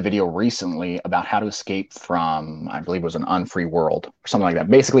released a video recently about how to escape from, I believe it was an unfree world or something like that.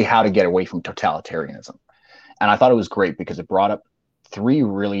 Basically, how to get away from totalitarianism. And I thought it was great because it brought up 3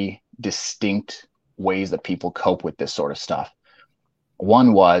 really distinct ways that people cope with this sort of stuff.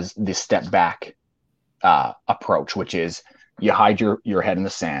 One was the step back approach, which is you hide your head in the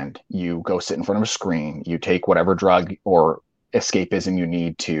sand, you go sit in front of a screen, you take whatever drug or escapism you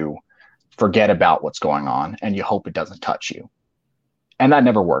need to forget about what's going on, and you hope it doesn't touch you. And that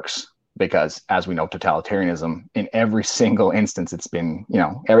never works because, as we know, totalitarianism, in every single instance, it's been,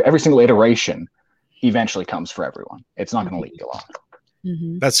 every single iteration eventually comes for everyone. It's not going to lead you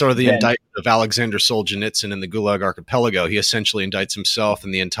along. That's sort of the indictment of Alexander Solzhenitsyn in the Gulag Archipelago. He essentially indicts himself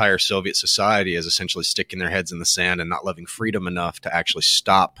and the entire Soviet society as essentially sticking their heads in the sand and not loving freedom enough to actually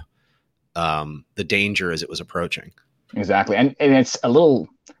stop the danger as it was approaching. Exactly. And it's a little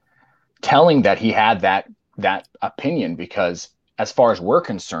telling that he had that opinion because, as far as we're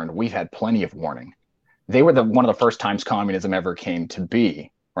concerned, we've had plenty of warning. They were one of the first times communism ever came to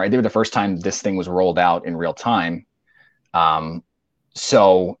be, right? They were the first time this thing was rolled out in real time.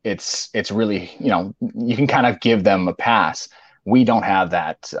 So it's really, you can kind of give them a pass. We don't have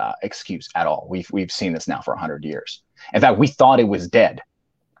that excuse at all. We've seen this now for 100 years. In fact, we thought it was dead,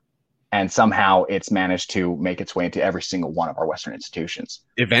 and somehow it's managed to make its way into every single one of our Western institutions.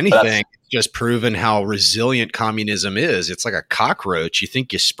 If anything, it's just proven how resilient communism is. It's like a cockroach. You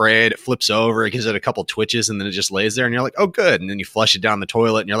think you spray it, it flips over, it gives it a couple twitches, and then it just lays there, and you're like, oh, good. And then you flush it down the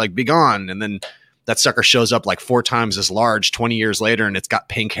toilet, and you're like, be gone. And then that sucker shows up like 4 times as large 20 years later, and it's got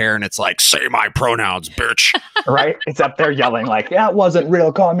pink hair, and it's like, say my pronouns, bitch. Right? It's up there yelling like, that wasn't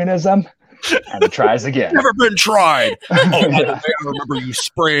real communism. And it tries again. Never been tried. Oh, by the way, I remember you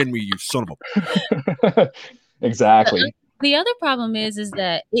spraying me, you son of a... Exactly. The other problem is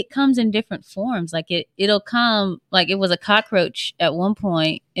that it comes in different forms. Like it'll come like it was a cockroach at one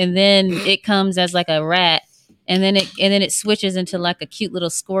point, and then it comes as like a rat, and then it switches into like a cute little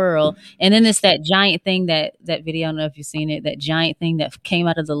squirrel, and then it's that giant thing that video. I don't know if you've seen it. That giant thing that came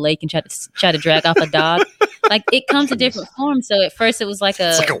out of the lake and tried to drag off a dog. Like it comes in different forms. So at first it was like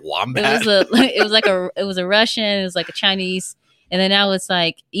it's like a wombat. It was a Russian. It was like a Chinese, and then now it's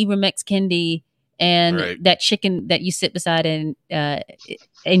like Ibramex Kendi and that chicken that you sit beside in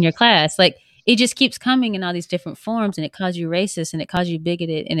your class. Like it just keeps coming in all these different forms, and it calls you racist, and it calls you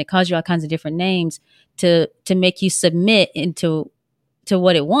bigoted, and it calls you all kinds of different names to make you submit to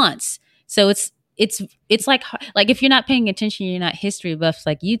what it wants. So it's like if you're not paying attention, you're not history buffs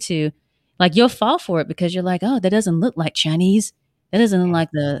like you two. Like you'll fall for it because you're like, oh, that doesn't look like Chinese. That doesn't look like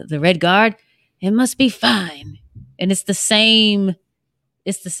the Red Guard. It must be fine. And it's the same.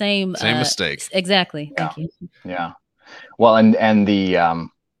 It's the same mistake. Exactly. Yeah. Thank you. Yeah. Well, and the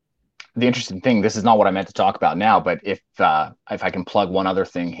interesting thing, this is not what I meant to talk about now, but if I can plug one other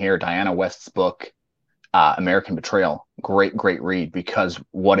thing here, Diana West's book, American Betrayal, great read, because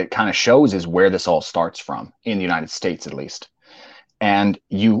what it kind of shows is where this all starts from in the United States, at least. And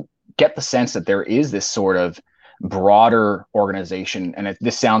you get the sense that there is this sort of broader organization, and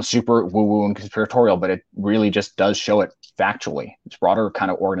this sounds super woo-woo and conspiratorial, but it really just does show it factually. It's broader kind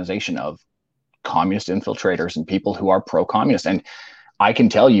of organization of communist infiltrators and people who are pro-communist. And I can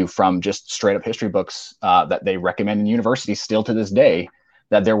tell you from just straight up history books that they recommend in universities still to this day,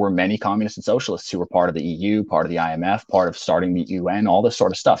 that there were many communists and socialists who were part of the EU, part of the IMF, part of starting the UN, all this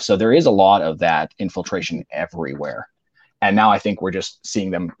sort of stuff. So there is a lot of that infiltration everywhere. And now I think we're just seeing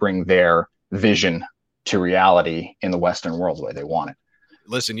them bring their vision to reality in the Western world the way they want it.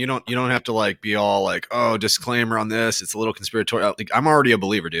 Listen, you don't have to like be all like, oh, disclaimer on this. It's a little conspiratorial. Like, I'm already a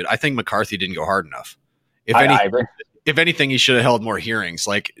believer, dude. I think McCarthy didn't go hard enough. If anything, he should have held more hearings.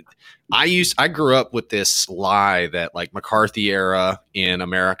 Like I grew up with this lie that like McCarthy era in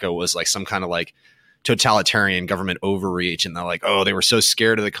America was like some kind of like totalitarian government overreach. And they're like, oh, they were so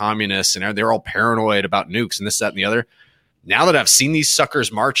scared of the communists and they're all paranoid about nukes and this, that, and the other. Now that I've seen these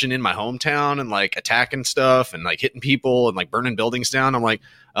suckers marching in my hometown and like attacking stuff and like hitting people and like burning buildings down, I'm like,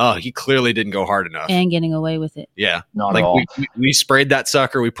 oh, he clearly didn't go hard enough. And getting away with it. Yeah. Not at all. We sprayed that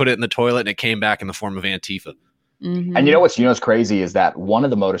sucker. We put it in the toilet and it came back in the form of Antifa. Mm-hmm. And what's crazy is that one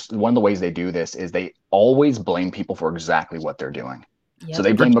of the ways they do this is they always blame people for exactly what they're doing. Yep. So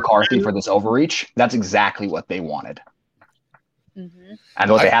they blame McCarthy for this overreach. That's exactly what they wanted. Mm-hmm.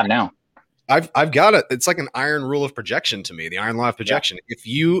 And what they have now. I've got it. It's like an iron rule of projection to me, the iron law of projection.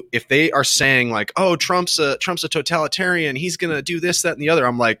 Yeah. If they are saying like, oh, Trump's a totalitarian, he's going to do this, that, and the other.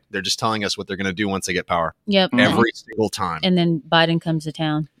 I'm like, they're just telling us what they're going to do once they get power. Yep. Every single time. And then Biden comes to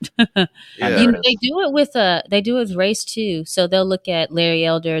town. Yeah. They do it with race too. So they'll look at Larry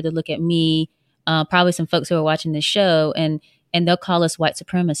Elder, they'll look at me, probably some folks who are watching this show, and they'll call us white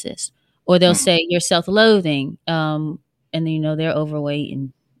supremacists, or they'll say you're self-loathing. And then, they're overweight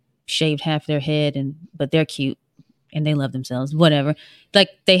and shaved half their head, but they're cute and they love themselves, whatever. Like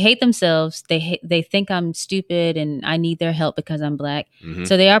they hate themselves. They think I'm stupid and I need their help because I'm black. Mm-hmm.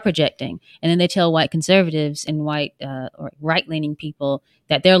 So they are projecting. And then they tell white conservatives and white or right-leaning people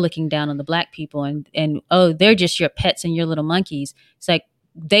that they're looking down on the black people and oh, they're just your pets and your little monkeys. It's like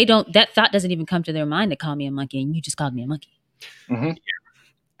that thought doesn't even come to their mind to call me a monkey, and you just called me a monkey. Mm-hmm.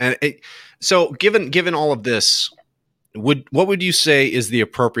 And so given all of this, what would you say is the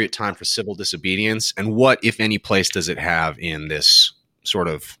appropriate time for civil disobedience, and what, if any, place does it have in this sort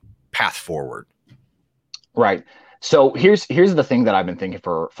of path forward? Right. So here's the thing that I've been thinking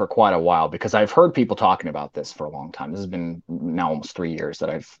for quite a while, because I've heard people talking about this for a long time. This has been now almost 3 years that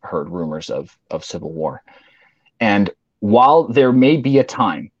I've heard rumors of civil war. And while there may be a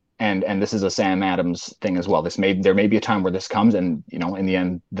time, and this is a Sam Adams thing as well, there may be a time where this comes, and in the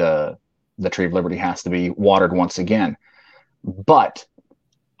end the Tree of Liberty has to be watered once again. But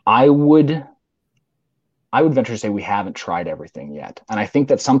I would I would venture to say we haven't tried everything yet. And I think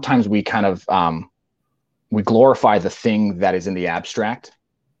that sometimes we kind of we glorify the thing that is in the abstract.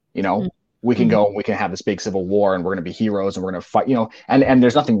 You know, we can go and we can have this big civil war and we're going to be heroes and we're going to fight, you know, and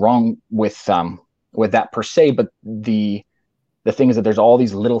there's nothing wrong with that per se, but the thing is that there's all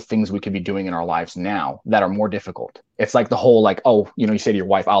these little things we could be doing in our lives now that are more difficult. It's like the whole, like, oh, you know, you say to your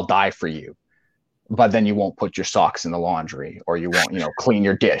wife, I'll die for you, but then you won't put your socks in the laundry, or you won't, you know, clean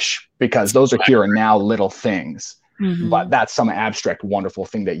your dish, because those are here and now little things. But that's some abstract, wonderful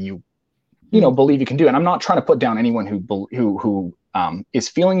thing that you know, believe you can do. And I'm not trying to put down anyone who is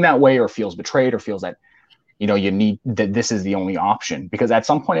feeling that way, or feels betrayed, or feels that, you know, you need that this is the only option, because at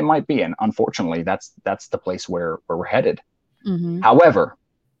some point it might be. And unfortunately, that's the place where we're headed. However,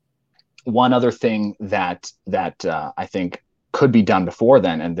 one other thing that I think could be done before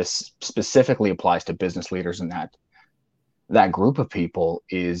then, and this specifically applies to business leaders and that group of people,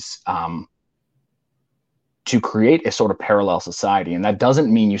 is to create a sort of parallel society. And that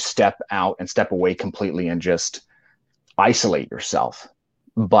doesn't mean you step out and step away completely and just isolate yourself,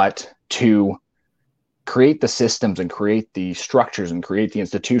 but to create the systems and create the structures and create the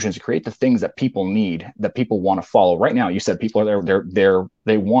institutions, create the things that people need, that people want to follow. Right now, you said people are there,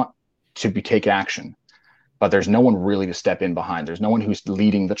 they want to take action, but there's no one really to step in behind. There's no one who's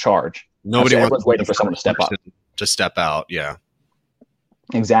leading the charge. Nobody wants waiting for someone to step up. To step out, yeah.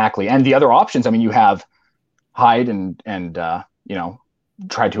 Exactly. And the other options, I mean, you have hide and you know,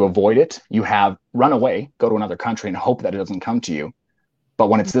 try to avoid it. You have run away, go to another country and hope that it doesn't come to you. But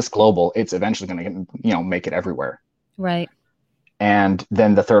when it's this global, it's eventually going to, you know, make it everywhere. Right. And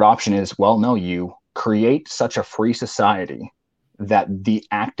then the third option is, well, no, you create such a free society that the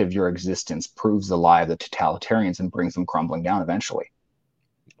act of your existence proves the lie of the totalitarians and brings them crumbling down eventually.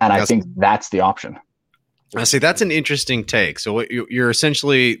 And I think that's the option. I see. That's an interesting take. So what you're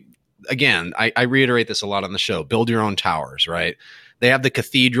essentially, again, I reiterate this a lot on the show, build your own towers, right? They have the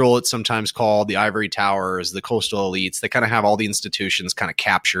cathedral, it's sometimes called, the ivory towers, the coastal elites. They kind of have all the institutions kind of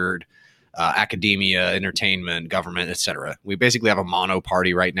captured, academia, entertainment, government, etc. We basically have a mono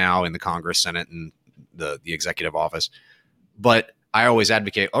party right now in the Congress, Senate, and the executive office. But I always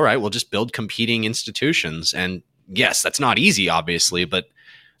advocate, all right, we'll just build competing institutions. And yes, that's not easy, obviously, but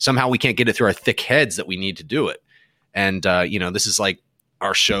somehow we can't get it through our thick heads that we need to do it. And, you know, this is like,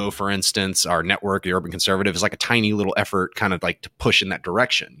 our show, for instance, our network, the Urban Conservative, is like a tiny little effort kind of like to push in that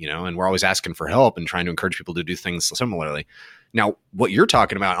direction, you know, and we're always asking for help and trying to encourage people to do things similarly. Now, what you're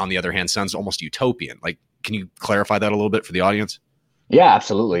talking about, on the other hand, sounds almost utopian. Like, can you clarify that a little bit for the audience? Yeah,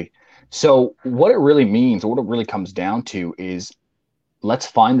 absolutely. So what it really means, or what it really comes down to, is let's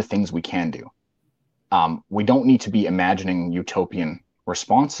find the things we can do. We don't need to be imagining utopian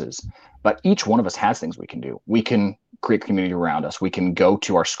responses, but each one of us has things we can do. We can create community around us. We can go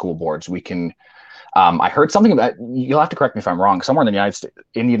to our school boards. We can, I heard something about, you'll have to correct me if I'm wrong, somewhere in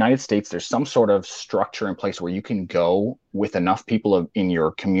the United States, there's some sort of structure in place where you can go with enough people in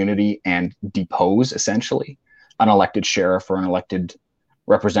your community and depose essentially an elected sheriff or an elected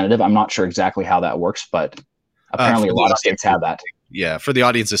representative. I'm not sure exactly how that works, but apparently a lot of states have that. Yeah. For the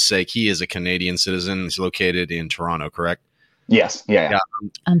audience's sake, he is a Canadian citizen. He's located in Toronto, correct? Yes. Yeah.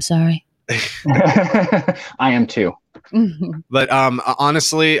 I'm sorry. I am too. But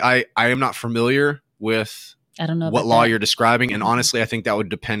honestly, I am not familiar with I don't know what law you're describing. And honestly, I think that would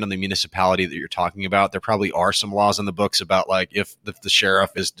depend on the municipality that you're talking about. There probably are some laws in the books about, like, if the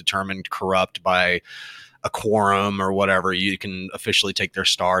sheriff is determined corrupt by a quorum or whatever, you can officially take their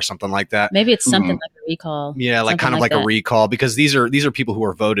star or something like that. Maybe it's something like a recall. Yeah, like kind of like a recall, because these are people who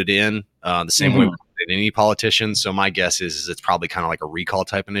are voted in the same way we voted any politician. So my guess is it's probably kind of like a recall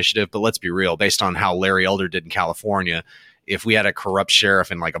type initiative. But let's be real, based on how Larry Elder did in California, if we had a corrupt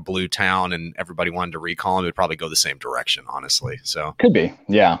sheriff in like a blue town and everybody wanted to recall him, it would probably go the same direction, honestly. So could be,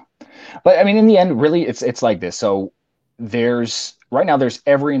 yeah. But I mean, in the end, really, it's like this. So right now there's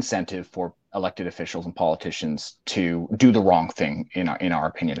every incentive for elected officials and politicians to do the wrong thing, in our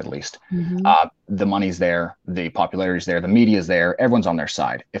opinion, at least. The money's there, the popularity's there, the media's there, everyone's on their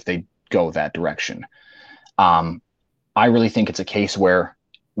side if they go that direction. I really think it's a case where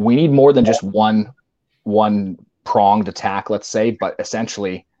we need more than just one pronged attack, let's say, but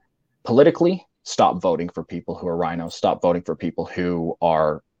essentially politically, stop voting for people who are rhinos, stop voting for people who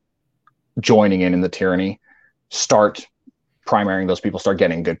are joining in the tyranny, start primarying those people, start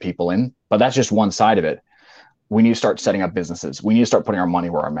getting good people in. But that's just one side of it. We need to start setting up businesses. We need to start putting our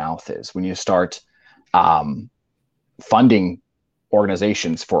money where our mouth is. We need to start funding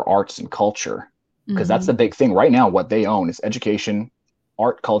organizations for arts and culture, because that's the big thing right now. What they own is education,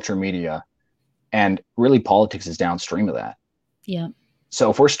 art, culture, media, and really politics is downstream of that. Yeah. So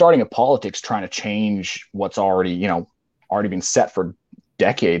if we're starting a politics trying to change what's already, already been set for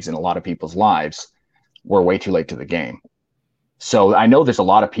decades in a lot of people's lives, we're way too late to the game. So I know there's a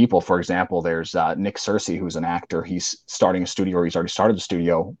lot of people, for example, there's Nick Searcy, who's an actor. He's starting a studio, or he's already started the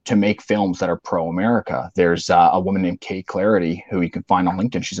studio to make films that are pro-America. There's a woman named Kay Clarity, who you can find on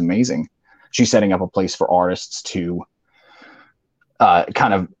LinkedIn. She's amazing. She's setting up a place for artists to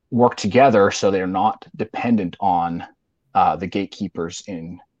kind of work together so they're not dependent on the gatekeepers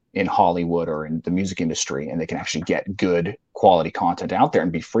in Hollywood or in the music industry, and they can actually get good quality content out there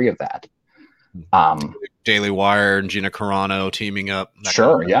and be free of that. Daily Wire and Gina Carano teaming up.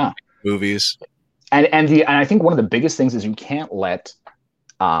 Sure, kind of yeah. Movies. And I think one of the biggest things is you can't let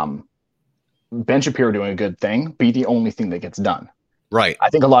Ben Shapiro doing a good thing be the only thing that gets done. Right. I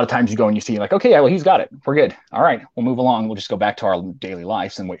think a lot of times you go and you see like, okay, yeah, well, he's got it. We're good. All right, we'll move along. We'll just go back to our daily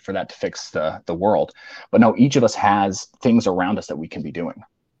lives and wait for that to fix the world. But no, each of us has things around us that we can be doing.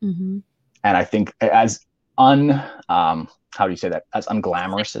 Mm-hmm. And I think as how do you say that? As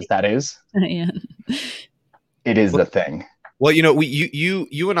unglamorous as that is, yeah, it is the thing. Well,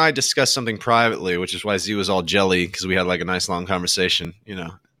 you and I discussed something privately, which is why Z was all jelly, because we had like a nice long conversation,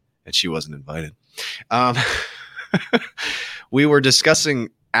 and she wasn't invited. We were discussing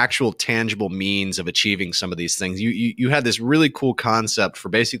actual tangible means of achieving some of these things. You had this really cool concept for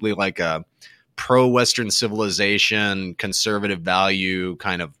basically like a pro-Western civilization, conservative value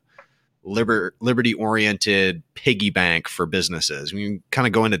kind of liberty-oriented piggy bank for businesses. Can you kind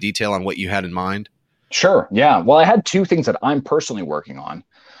of go into detail on what you had in mind? Sure. Yeah. Well, I had two things that I'm personally working on.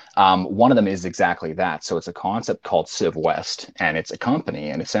 One of them is exactly that. So it's a concept called CivWest, and it's a company.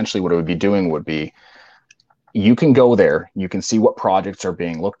 And essentially what it would be doing would be, you can go there, you can see what projects are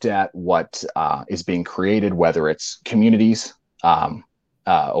being looked at, what is being created, whether it's communities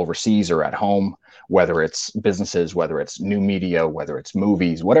overseas or at home, whether it's businesses, whether it's new media, whether it's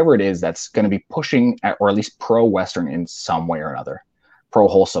movies, whatever it is that's going to be pushing or at least pro-Western in some way or another,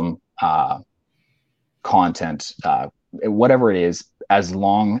 pro-wholesome content, whatever it is, as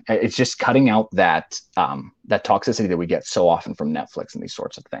long it's just cutting out that toxicity that we get so often from Netflix and these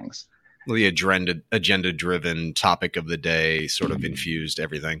sorts of things. Well, the agenda-driven topic of the day sort of infused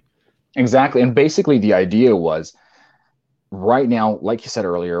everything. Exactly. And basically the idea was, right now, like you said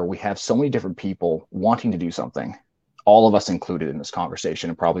earlier, we have so many different people wanting to do something, all of us included in this conversation,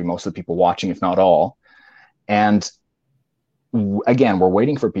 and probably most of the people watching, if not all. And again, we're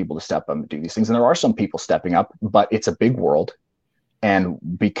waiting for people to step up and do these things. And there are some people stepping up, but it's a big world. And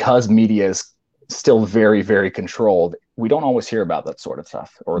because media is still very, very controlled, we don't always hear about that sort of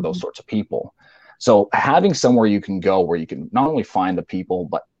stuff or those sorts of people. So having somewhere you can go where you can not only find the people,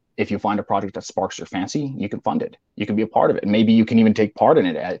 but if you find a project that sparks your fancy, you can fund it. You can be a part of it. And maybe you can even take part in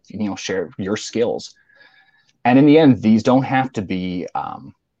it, share your skills. And in the end, these don't have to be,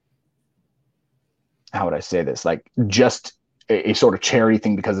 how would I say this? Like just a sort of charity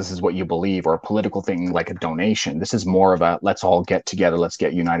thing because this is what you believe, or a political thing like a donation. This is more of a, let's all get together, let's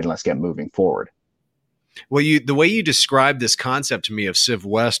get united, let's get moving forward. Well, the way you described this concept to me of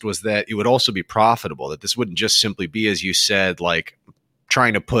CivWest was that it would also be profitable, that this wouldn't just simply be, as you said, like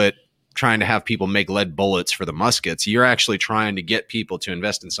trying to have people make lead bullets for the muskets. You're actually trying to get people to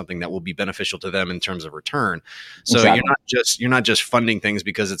invest in something that will be beneficial to them in terms of return. So exactly. You're not just funding things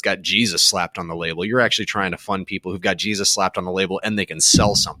because it's got Jesus slapped on the label. You're actually trying to fund people who've got Jesus slapped on the label and they can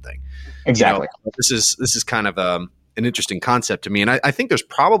sell something. Exactly. This is kind of an interesting concept to me. And I think there's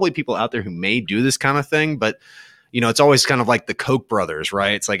probably people out there who may do this kind of thing, but it's always kind of like the Koch brothers,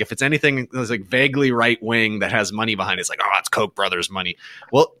 right? It's like, if it's anything that's like vaguely right wing that has money behind it, it's like, oh, it's Koch brothers money.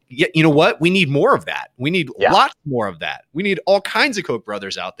 Well, you know what? We need more of that. We need lots more of that. We need all kinds of Koch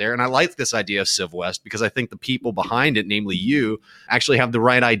brothers out there. And I like this idea of CivWest because I think the people behind it, namely you, actually have the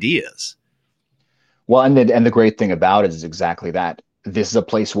right ideas. Well, and the great thing about it is exactly that. This is a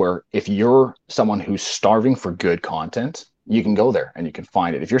place where if you're someone who's starving for good content, you can go there and you can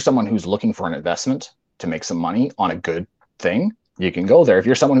find it. If you're someone who's looking for an investment to make some money on a good thing, you can go there. If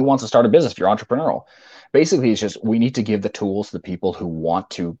you're someone who wants to start a business, if you're entrepreneurial, basically it's just, we need to give the tools to the people who want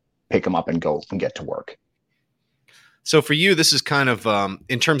to pick them up and go and get to work. So for you, this is kind of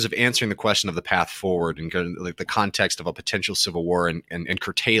in terms of answering the question of the path forward and like the context of a potential civil war and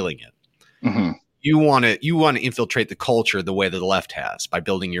curtailing it. Mm-hmm. You want to infiltrate the culture the way that the left has, by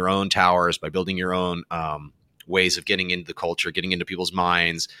building your own towers, by building your own ways of getting into the culture, getting into people's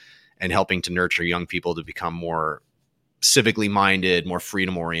minds, and helping to nurture young people to become more civically minded, more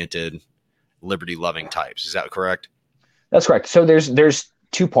freedom oriented, liberty loving types. Is that correct? That's correct. So there's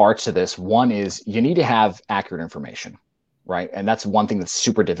two parts to this. One is you need to have accurate information, right? And that's one thing that's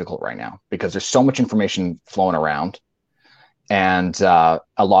super difficult right now because there's so much information flowing around. And a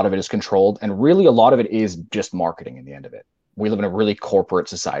lot of it is controlled. And really, a lot of it is just marketing in the end of it. We live in a really corporate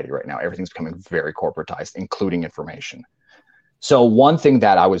society right now. Everything's becoming very corporatized, including information. So one thing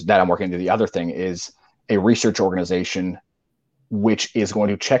that I'm working into, the other thing is a research organization which is going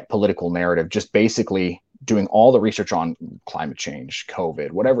to check political narrative, just basically doing all the research on climate change,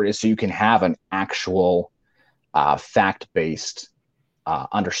 COVID, whatever it is, so you can have an actual fact-based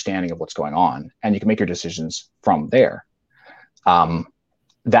understanding of what's going on, and you can make your decisions from there.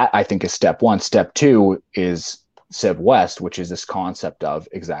 That, I think, is step one. Step two is CivWest, which is this concept of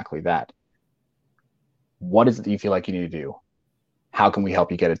exactly that. What is it that you feel like you need to do? How can we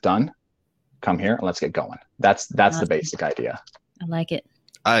help you get it done? Come here and let's get going. That's the basic idea. I like it.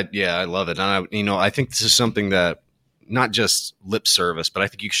 Yeah, I love it. And I think this is something that not just lip service, but I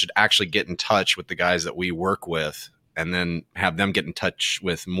think you should actually get in touch with the guys that we work with and then have them get in touch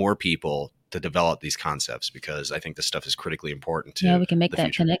with more people to develop these concepts, because I think this stuff is critically important to we can make that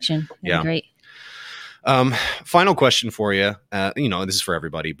future connection. That'd be great. Final question for you. This is for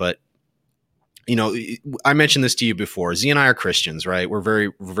everybody, but I mentioned this to you before. Z and I are Christians, right? We're very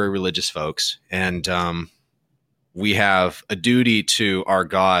religious folks, and we have a duty to our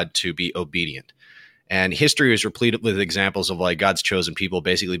God to be obedient. And history is replete with examples of like God's chosen people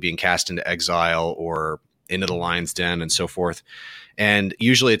basically being cast into exile or into the lion's den and so forth. And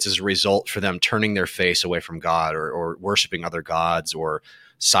usually it's as a result for them turning their face away from God or worshiping other gods or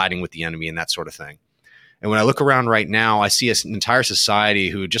siding with the enemy and that sort of thing. And when I look around right now, I see an entire society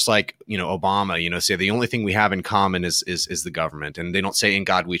who, just like, Obama, say the only thing we have in common is the government. And they don't say in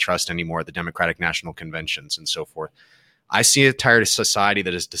God we trust anymore at the Democratic National Conventions and so forth. I see a entire society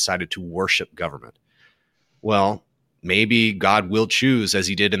that has decided to worship government. Well, maybe God will choose, as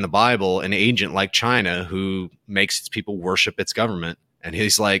he did in the Bible, an agent like China who makes its people worship its government. And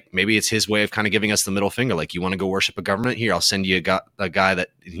he's like, maybe it's his way of kind of giving us the middle finger. Like, you want to go worship a government? Here, I'll send you a guy that,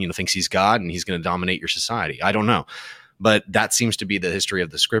 thinks he's God and he's going to dominate your society. I don't know. But that seems to be the history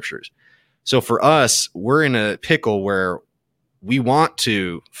of the scriptures. So for us, we're in a pickle where we want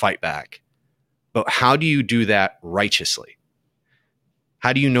to fight back. But how do you do that righteously?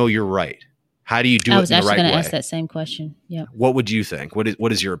 How do you know you're right? How do you do it in the right way? I was actually going to ask that same question. Yeah. What would you think?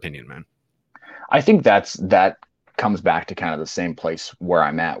 What is your opinion, man? I think that comes back to kind of the same place where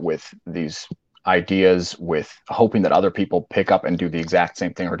I'm at with these ideas, with hoping that other people pick up and do the exact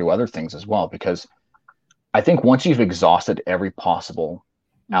same thing or do other things as well. Because I think once you've exhausted every possible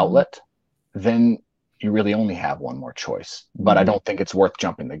outlet, then you really only have one more choice. But I don't think it's worth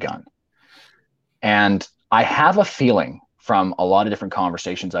jumping the gun. And I have a feeling from a lot of different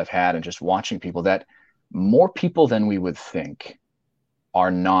conversations I've had and just watching people that more people than we would think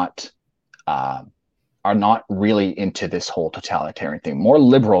are not really into this whole totalitarian thing. More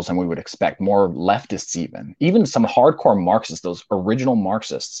liberals than we would expect, more leftists even some hardcore Marxists, those original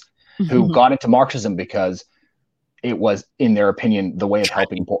Marxists who got into Marxism because it was, in their opinion, the way of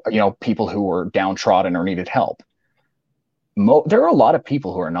helping people who were downtrodden or needed help. There are a lot of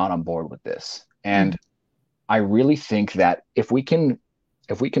people who are not on board with this. And I really think that if we can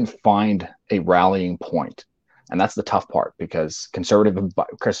find a rallying point, and that's the tough part, because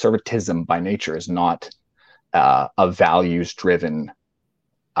conservatism by nature is not a values-driven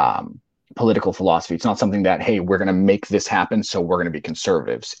political philosophy. It's not something that, hey, we're going to make this happen, so we're going to be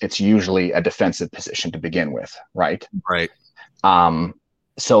conservatives. It's usually a defensive position to begin with, right? Right.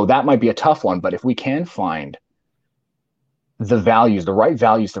 So that might be a tough one, but if we can find the right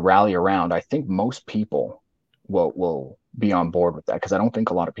values to rally around, I think most people will be on board with that, because I don't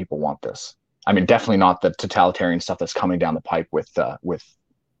think a lot of people want this. I mean, definitely not the totalitarian stuff that's coming down the pipe with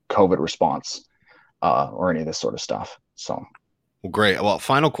COVID response or any of this sort of stuff. So, well, great. Well,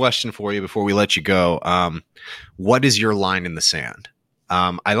 final question for you before we let you go. What is your line in the sand?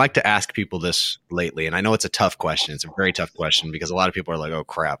 I like to ask people this lately, and I know it's a tough question. It's a very tough question because a lot of people are like, "Oh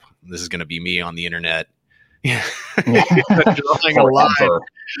crap, this is going to be me on the internet." Yeah, drawing a line,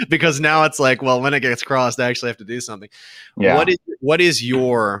 because now it's like, well, when it gets crossed, I actually have to do something. Yeah. What is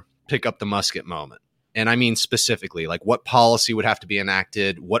your pick up the musket moment? And I mean specifically, like, what policy would have to be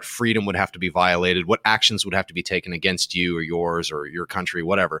enacted? What freedom would have to be violated? What actions would have to be taken against you or yours or your country,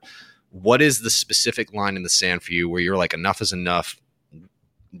 whatever? What is the specific line in the sand for you where you're like, enough is enough,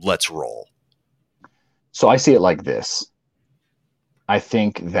 let's roll? So I see it like this. I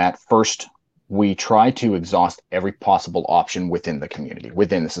think that first, we try to exhaust every possible option within the community,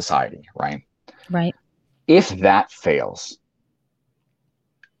 within the society, right? Right. If that fails,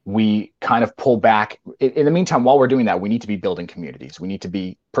 we kind of pull back. In the meantime, while we're doing that, we need to be building communities. We need to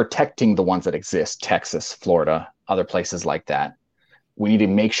be protecting the ones that exist, Texas, Florida, other places like that. We need to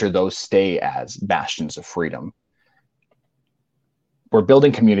make sure those stay as bastions of freedom. we're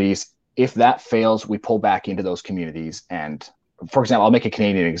building communities. If that fails, we pull back into those communities. And for example, I'll make a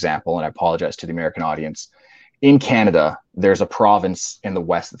Canadian example, and I apologize to the American audience. In Canada, there's a province in the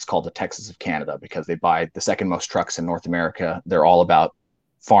West that's called the Texas of Canada because they buy the second most trucks in North America. They're all about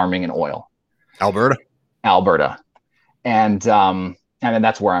farming and oil. Alberta. And then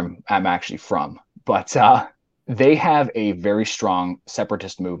that's where I'm actually from. But they have a very strong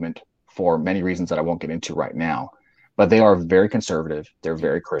separatist movement for many reasons that I won't get into right now. But they are very conservative. They're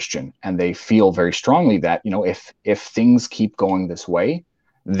very Christian, and they feel very strongly that, if things keep going this way,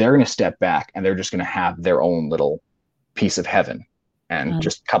 they're going to step back and they're just going to have their own little piece of heaven and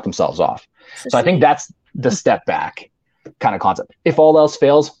just cut themselves off. So I think that's the step back kind of concept. If all else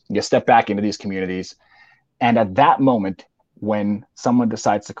fails, you step back into these communities. And at that moment, when someone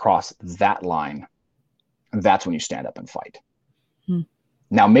decides to cross that line, that's when you stand up and fight.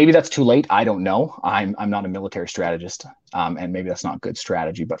 Now, maybe that's too late. I don't know. I'm not a military strategist, and maybe that's not good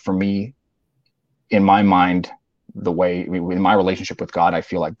strategy. But for me, in my mind, in my relationship with God, I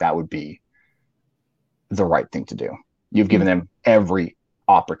feel like that would be the right thing to do. You've given them every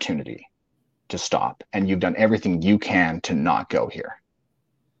opportunity to stop, and you've done everything you can to not go here.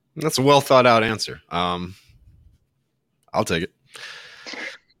 That's a well thought out answer. I'll take it.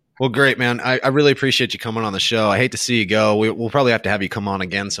 Well, great, man. I really appreciate you coming on the show. I hate to see you go. We'll probably have to have you come on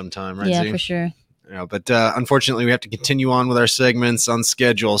again sometime, right? Yeah, Z? for sure. But unfortunately, we have to continue on with our segments on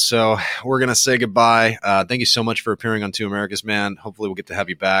schedule. So we're going to say goodbye. Thank you so much for appearing on Two Americas, man. Hopefully we'll get to have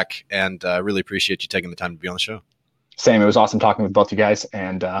you back. And I really appreciate you taking the time to be on the show. Same. It was awesome talking with both you guys.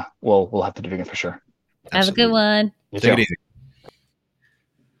 And we'll have to do it again for sure. Absolutely. Have a good one. Take it easy.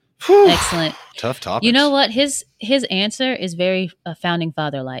 Excellent. Tough topic. You know what? His answer is very founding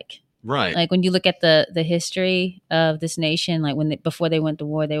father like. Right. Like when you look at the history of this nation, like before they went to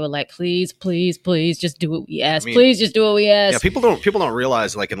war, they were like, please, please, please, just do what we ask. Please, just do what we ask. Yeah, people don't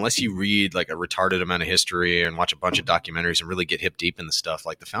realize, like, unless you read like a retarded amount of history and watch a bunch of documentaries and really get hip deep in the stuff,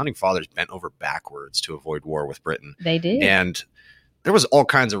 like the founding fathers bent over backwards to avoid war with Britain. They did, and there was all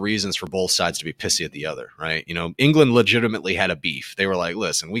kinds of reasons for both sides to be pissy at the other, right? England legitimately had a beef. They were like,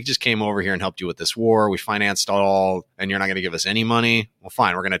 listen, we just came over here and helped you with this war. We financed it all, and you're not going to give us any money? Well,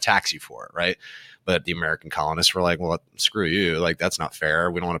 fine, we're going to tax you for it, right? But the American colonists were like, well, screw you. Like, that's not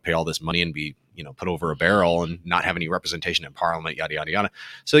fair. We don't want to pay all this money and be, put over a barrel and not have any representation in Parliament, yada, yada, yada.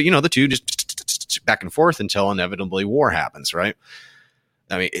 So, the two just back and forth until inevitably war happens, right?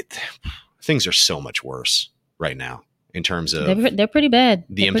 I mean, things are so much worse right now. In terms of they're pretty bad.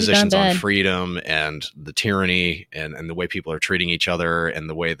 The impositions on freedom and the tyranny and the way people are treating each other and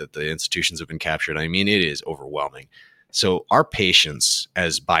the way that the institutions have been captured. I mean, it is overwhelming. So our patience,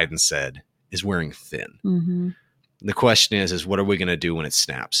 as Biden said, is wearing thin. Mm-hmm. The question is what are we going to do when it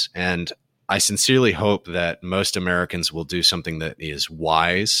snaps? And I sincerely hope that most Americans will do something that is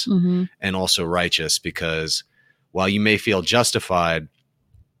wise and also righteous, because while you may feel justified,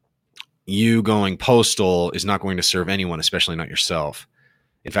 you going postal is not going to serve anyone, especially not yourself.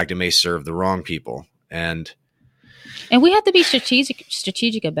 In fact, it may serve the wrong people. And we have to be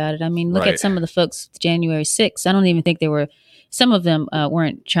strategic about it. I mean, look at some of the folks January 6th. I don't even think some of them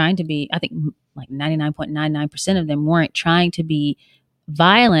weren't trying to be, I think like 99.99% of them weren't trying to be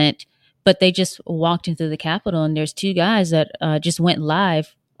violent, but they just walked into the Capitol, and there's two guys that just went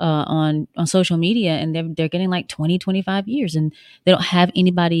live on social media, and they're getting like 20, 25 years, and they don't have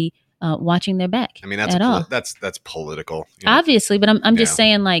anybody watching their back. I mean, that's political, obviously, but I'm just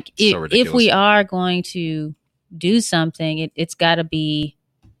saying, like, if we are going to do something, it's got to be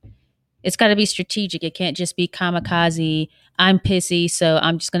strategic. It can't just be kamikaze. I'm pissy, so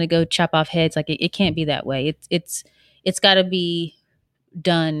I'm just going to go chop off heads. Like, it can't be that way. It's got to be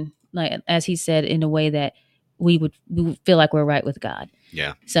done, like as he said, in a way that we would feel like we're right with God.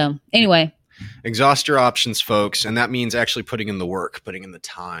 Yeah. So anyway. Exhaust your options, folks, and that means actually putting in the work, putting in the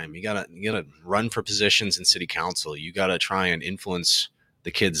time. You gotta run for positions in city council. You gotta try and influence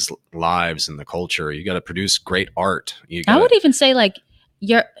the kids' lives and the culture. You gotta produce great art. I would even say, like,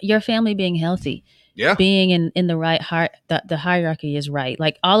 your family being healthy, being in the right heart. The hierarchy is right.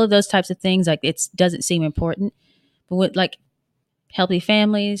 Like, all of those types of things. Like, it doesn't seem important, but with like healthy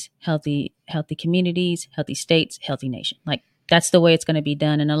families, healthy communities, healthy states, healthy nation. Like, that's the way it's going to be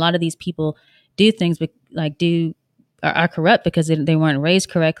done. And a lot of these people do things are corrupt because they weren't raised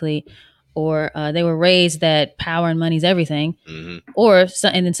correctly, or they were raised that power and money is everything. Mm-hmm.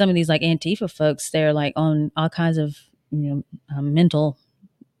 And then some of these like Antifa folks, they're like on all kinds of mental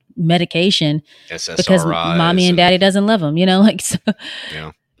medication SSRIs because mommy and daddy doesn't love them. So.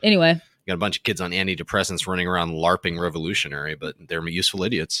 Yeah. Anyway. Got a bunch of kids on antidepressants running around LARPing revolutionary, but they're useful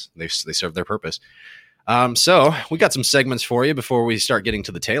idiots. They serve their purpose. So we got some segments for you before we start getting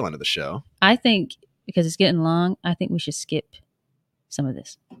to the tail end of the show. I think because it's getting long, I think we should skip some of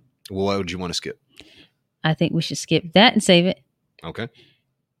this. Well, what would you want to skip? I think we should skip that and save it. Okay.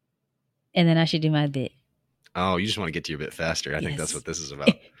 And then I should do my bit. Oh, you just want to get to your bit faster. I think that's what this is about.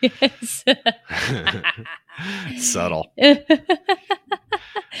 Yes. Subtle. We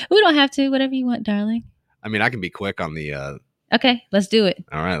don't have to. Whatever you want, darling. I mean, I can be quick on the... Okay, let's do it.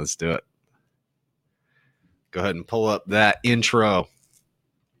 All right, let's do it. Go ahead and pull up that intro.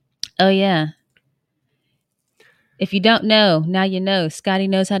 Oh, yeah. If you don't know, now you know. Scotty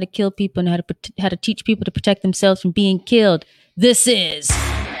knows how to kill people and how to teach people to protect themselves from being killed. This is...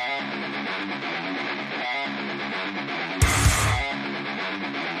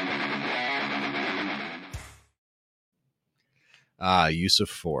 Use of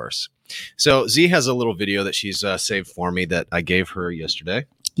force. So Z has a little video that she's saved for me that I gave her yesterday.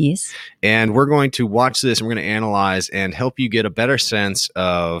 Yes. And we're going to watch this and we're going to analyze and help you get a better sense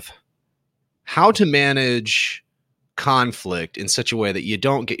of how to manage conflict in such a way that you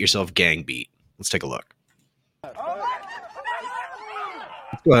don't get yourself gang beat. Let's take a look. Let's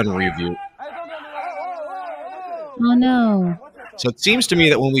go ahead and review. Oh, no. So it seems to me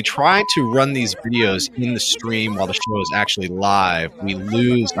that when we try to run these videos in the stream while the show is actually live, we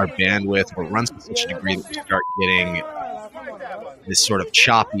lose our bandwidth or it runs to such a degree that we start getting this sort of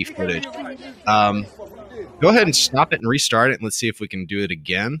choppy footage. Go ahead and stop it and restart it, and let's see if we can do it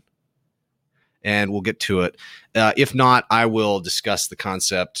again. And we'll get to it. If not, I will discuss the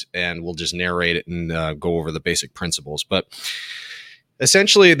concept and we'll just narrate it and go over the basic principles. But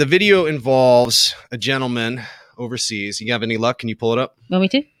essentially, the video involves a gentleman overseas. You have any luck? Can you pull it up? Want me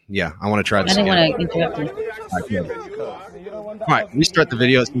to? Yeah, I want to try this. I didn't want to interrupt you. All right, restart the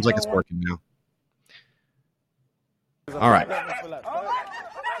video. It seems like it's working now. All right.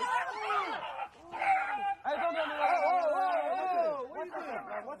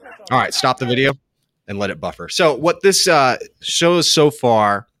 All right, stop the video and let it buffer. So what this shows so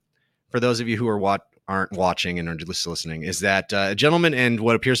far, for those of you who aren't watching and are just listening, is that a gentleman and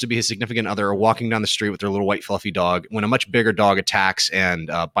what appears to be his significant other are walking down the street with their little white fluffy dog when a much bigger dog attacks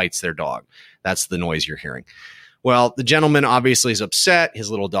and bites their dog. That's the noise you're hearing. Well, the gentleman obviously is upset. His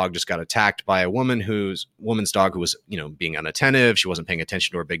little dog just got attacked by a woman's dog who was, being unattentive. She wasn't paying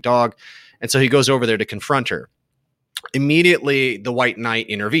attention to her big dog. And so he goes over there to confront her. Immediately, the white knight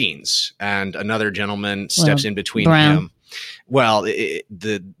intervenes and another gentleman steps in between him. Well,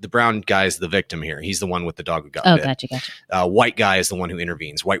 the brown guy is the victim here. He's the one with the dog who got bit. Gotcha. White guy is the one who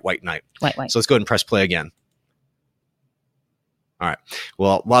intervenes. White knight. White. So let's go ahead and press play again. All right.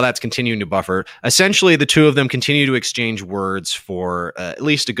 Well, while that's continuing to buffer, essentially the two of them continue to exchange words for at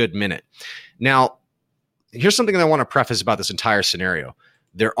least a good minute. Now, here's something that I want to preface about this entire scenario.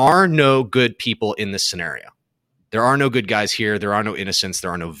 There are no good people in this scenario. There are no good guys here. There are no innocents.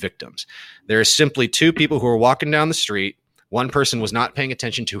 There are no victims. There are simply two people who are walking down the street. One person was not paying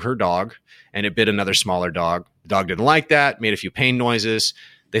attention to her dog, and it bit another smaller dog. The dog didn't like that, made a few pain noises.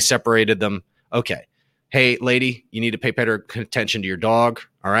 They separated them. Okay. Hey, lady, you need to pay better attention to your dog,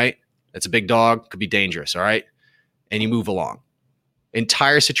 all right? That's a big dog, could be dangerous, all right? And you move along.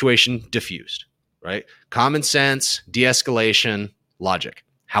 Entire situation diffused, right? Common sense, de-escalation, logic.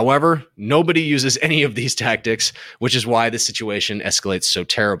 However, nobody uses any of these tactics, which is why this situation escalates so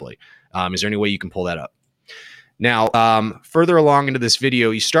terribly. Is there any way you can pull that up? Now, further along into this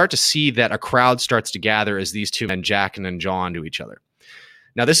video, you start to see that a crowd starts to gather as these two men jack and jaw into each other.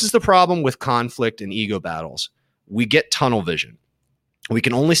 Now, this is the problem with conflict and ego battles. We get tunnel vision. We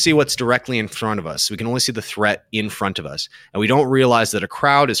can only see what's directly in front of us. We can only see the threat in front of us. And we don't realize that a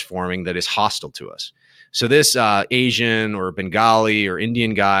crowd is forming that is hostile to us. So this Asian or Bengali or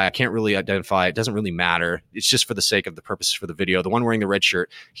Indian guy, I can't really identify. It doesn't really matter. It's just for the sake of the purposes for the video. The one wearing the red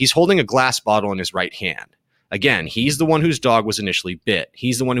shirt, he's holding a glass bottle in his right hand. Again, he's the one whose dog was initially bit.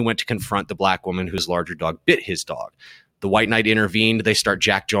 He's the one who went to confront the black woman whose larger dog bit his dog. The white knight intervened. They start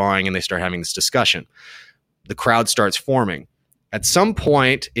jack-jawing and they start having this discussion. The crowd starts forming. At some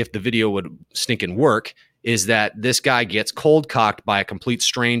point, if the video would stink and work, is that this guy gets cold-cocked by a complete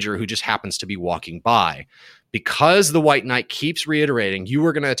stranger who just happens to be walking by. Because the white knight keeps reiterating, you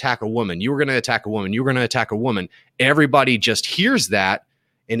were going to attack a woman, you were going to attack a woman, you were going to attack a woman, everybody just hears that,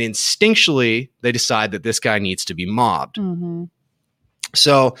 and instinctually, they decide that this guy needs to be mobbed. Mm-hmm.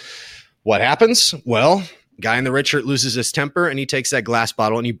 So what happens? Well, guy in the red shirt loses his temper, and he takes that glass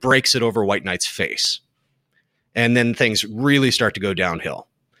bottle, and he breaks it over White Knight's face. And then things really start to go downhill.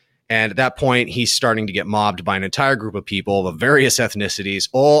 And at that point, he's starting to get mobbed by an entire group of people of various ethnicities,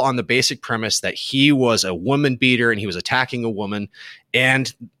 all on the basic premise that he was a woman beater and he was attacking a woman.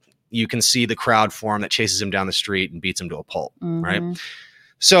 And you can see the crowd form that chases him down the street and beats him to a pulp, Mhm. right?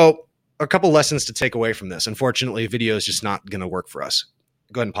 So a couple lessons to take away from this. Unfortunately, video is just not going to work for us.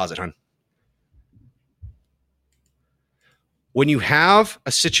 Go ahead and pause it, hon. When you have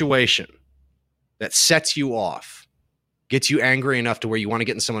a situation that sets you off, gets you angry enough to where you want to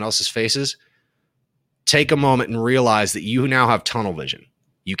get in someone else's faces, take a moment and realize that you now have tunnel vision.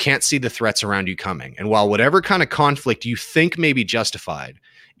 You can't see the threats around you coming. And while whatever kind of conflict you think may be justified,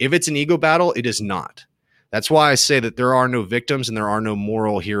 if it's an ego battle, it is not. That's why I say that there are no victims and there are no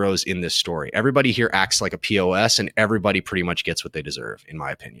moral heroes in this story. Everybody here acts like a POS, and everybody pretty much gets what they deserve, in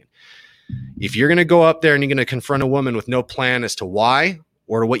my opinion. If you're going to go up there and you're going to confront a woman with no plan as to why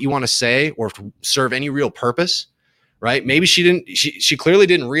or what you want to say or to serve any real purpose, right? Maybe she clearly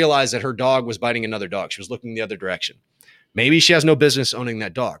didn't realize that her dog was biting another dog. She was looking the other direction. Maybe she has no business owning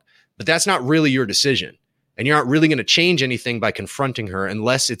that dog, but that's not really your decision. And you're not really going to change anything by confronting her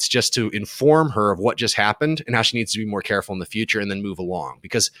unless it's just to inform her of what just happened and how she needs to be more careful in the future and then move along.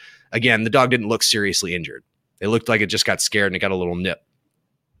 Because again, the dog didn't look seriously injured. It looked like it just got scared and it got a little nip.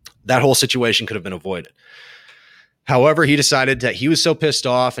 That whole situation could have been avoided. However, he decided that he was so pissed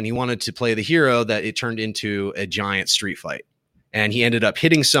off and he wanted to play the hero that it turned into a giant street fight. And he ended up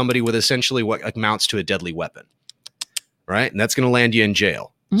hitting somebody with essentially what amounts to a deadly weapon. Right? And that's going to land you in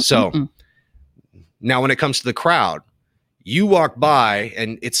jail. So now when it comes to the crowd, you walk by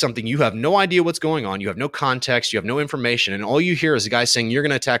and it's something you have no idea what's going on. You have no context. You have no information. And all you hear is a guy saying, you're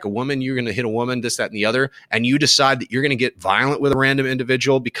going to attack a woman. You're going to hit a woman, this, that, and the other. And you decide that you're going to get violent with a random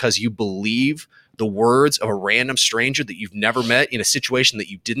individual because you believe the words of a random stranger that you've never met in a situation that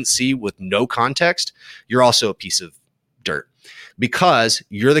you didn't see with no context. You're also a piece of dirt because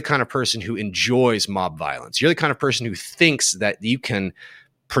you're the kind of person who enjoys mob violence. You're the kind of person who thinks that you can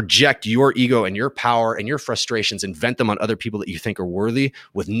project your ego and your power and your frustrations and vent them on other people that you think are worthy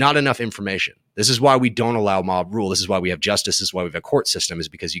with not enough information. This is why we don't allow mob rule. This is why we have justice. This is why we have a court system, is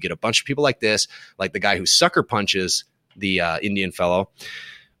because you get a bunch of people like this, like the guy who sucker punches the Indian fellow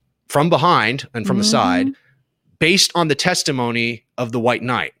from behind and from the side based on the testimony of the white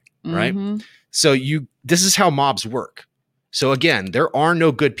knight, right? So this is how mobs work. So again, there are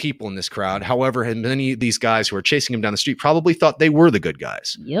no good people in this crowd. However, many of these guys who are chasing him down the street probably thought they were the good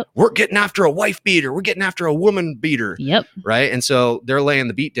guys. Yep. We're getting after a wife beater. We're getting after a woman beater. Yep. Right. And so they're laying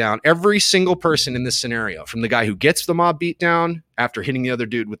the beat down. Every single person in this scenario, from the guy who gets the mob beat down after hitting the other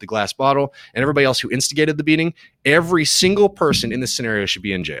dude with the glass bottle and everybody else who instigated the beating, every single person in this scenario should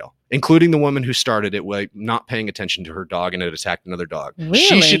be in jail, including the woman who started it by not paying attention to her dog and it attacked another dog. Really?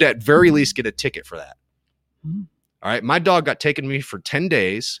 She should at very least get a ticket for that. All right. My dog got taken to me for 10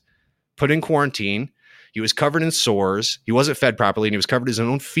 days, put in quarantine. He was covered in sores. He wasn't fed properly and he was covered in his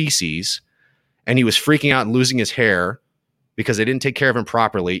own feces. And he was freaking out and losing his hair because they didn't take care of him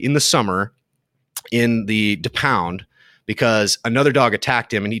properly in the summer in the pound because another dog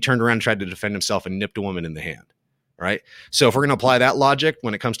attacked him and he turned around and tried to defend himself and nipped a woman in the hand. Right. So if we're going to apply that logic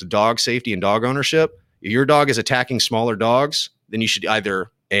when it comes to dog safety and dog ownership, if your dog is attacking smaller dogs, then you should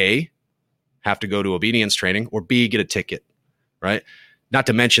either A, have to go to obedience training, or B, get a ticket, right? Not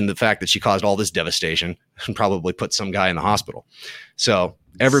to mention the fact that she caused all this devastation and probably put some guy in the hospital. So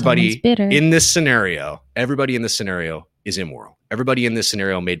everybody in this scenario is immoral. Everybody in this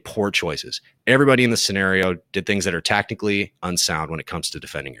scenario made poor choices. Everybody in this scenario did things that are tactically unsound when it comes to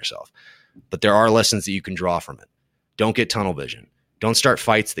defending yourself. But there are lessons that you can draw from it. Don't get tunnel vision. Don't start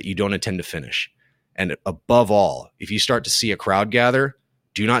fights that you don't intend to finish. And above all, if you start to see a crowd gather,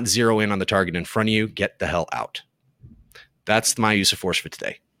 do not zero in on the target in front of you. Get the hell out. That's my use of force for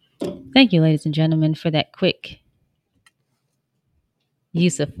today. Thank you, ladies and gentlemen, for that quick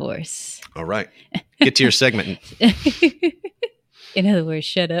use of force. All right. Get to your segment. In other words,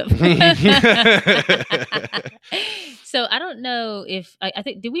 shut up. So I don't know if I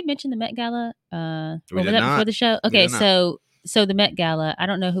think, did we mention the Met Gala? We did not. Before the show? Okay, so the Met Gala, I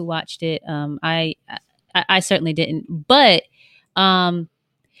don't know who watched it. I certainly didn't, but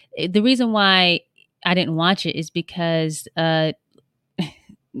the reason why I didn't watch it is because the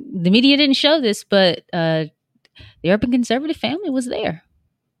media didn't show this, but the urban conservative family was there.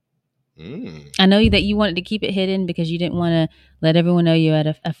 I know that you wanted to keep it hidden because you didn't want to let everyone know you at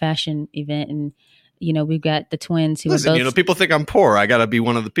a fashion event, and we've got the twins who are both. People think I'm poor. I got to be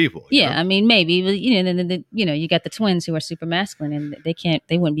one of the people. Yeah, I mean, maybe, but you got the twins who are super masculine, and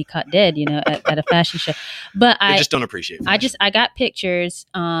they wouldn't be caught dead, at a fashion show. But I just don't appreciate fashion. I got pictures,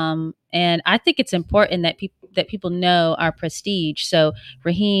 and I think it's important that people know our prestige. So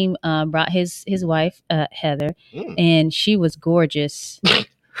Raheem brought his wife Heather, and she was gorgeous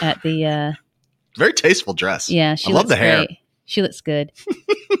at the very tasteful dress. Yeah, I love the hair. She looks good.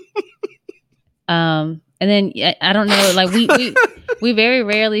 And then I don't know, like we very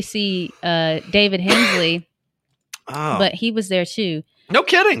rarely see David Hensley, but he was there too. No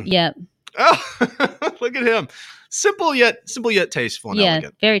kidding. Yep. Oh, look at him. Simple yet tasteful and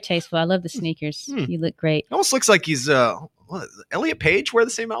elegant. Very tasteful. I love the sneakers. You look great. Almost looks like he's Elliot Page wear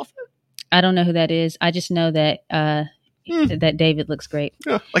the same outfit. I don't know who that is. I just know that that David looks great.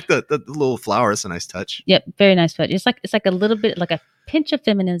 Yeah, like the little flower is a nice touch. Yep, very nice touch. It's like a little bit like a pinch of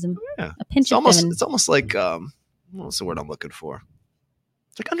feminism. Yeah, a pinch of feminism. It's almost like what's the word I'm looking for?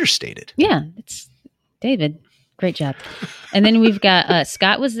 It's like understated. Yeah, it's David. Great job. And then we've got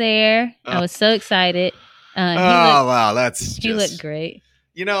Scott was there. I was so excited. Wow, he looked great.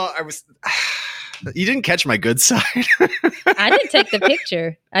 You know, you didn't catch my good side. I didn't take the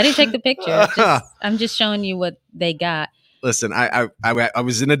picture. I'm just showing you what they got. Listen, I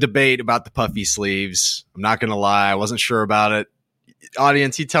was in a debate about the puffy sleeves. I'm not gonna lie, I wasn't sure about it.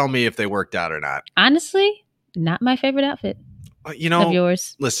 Audience, you tell me if they worked out or not. Honestly, not my favorite outfit. You know, of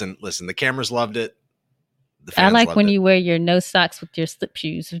yours. Listen. The cameras loved it. I like when you wear your no socks with your slip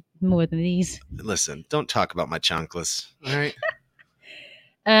shoes more than these. Listen, don't talk about my chanclas. All right.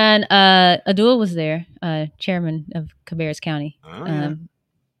 And Abdul was there, chairman of Cabarrus County. Oh, yeah.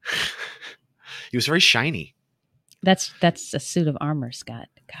 He was very shiny. That's a suit of armor, Scott.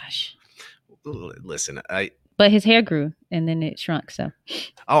 Gosh. Listen, But his hair grew and then it shrunk. So.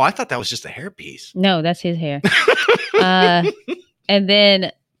 Oh, I thought that was just a hairpiece. No, that's his hair. And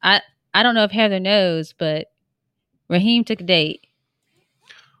then I don't know if Heather knows, but Raheem took a date.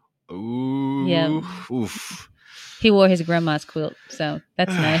 Ooh. Yeah. Oof. He wore his grandma's quilt, so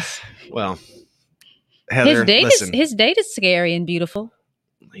that's nice. Well, Heather, his date is scary and beautiful.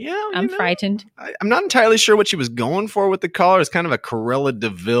 Yeah, I'm frightened. I'm not entirely sure what she was going for with the collar. It's kind of a Cruella de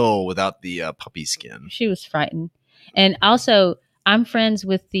Vil without the puppy skin. She was frightened. And also, I'm friends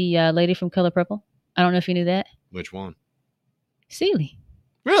with the lady from Color Purple. I don't know if you knew that. Which one? Celie.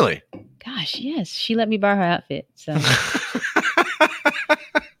 Really? Gosh, yes. She let me borrow her outfit. So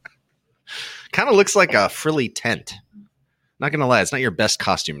kind of looks like a frilly tent. Not gonna lie, it's not your best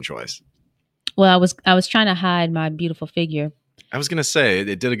costume choice. Well, I was trying to hide my beautiful figure. I was gonna say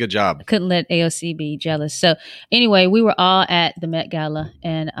it did a good job. I couldn't let AOC be jealous. So anyway, we were all at the Met Gala,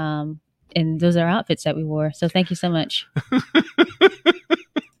 and those are outfits that we wore. So thank you so much.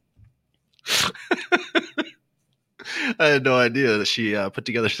 I had no idea that she put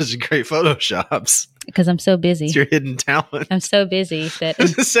together such great photoshops. Because I'm so busy. It's your hidden talent. I'm so busy that I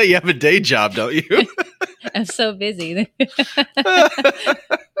was gonna say you have a day job, don't you? I'm so busy.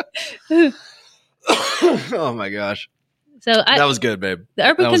 Oh my gosh. So that was good, babe. The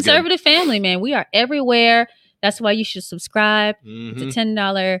Urban Conservative family, man. We are everywhere. That's why you should subscribe. Mm-hmm. It's a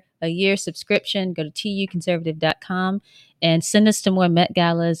 $10 a year subscription. Go to tuconservative.com and send us to more Met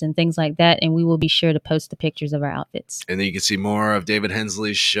Galas and things like that. And we will be sure to post the pictures of our outfits. And then you can see more of David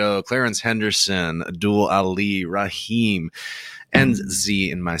Hensley's show, Clarence Henderson, Abdul Ali, Raheem, and Z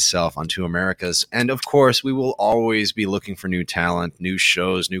and myself on Two Americas. And of course, we will always be looking for new talent, new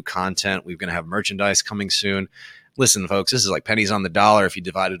shows, new content. We're going to have merchandise coming soon. Listen, folks, this is like pennies on the dollar if you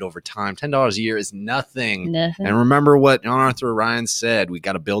divide it over time. $10 a year is nothing. And remember what John Arthur Ryan said. We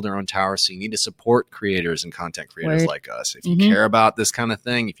got to build our own tower, so you need to support creators and content creators like us. If you care about this kind of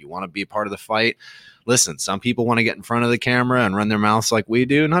thing, if you want to be a part of the fight, listen, some people want to get in front of the camera and run their mouths like we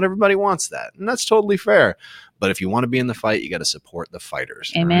do. Not everybody wants that, and that's totally fair. But if you want to be in the fight, you got to support the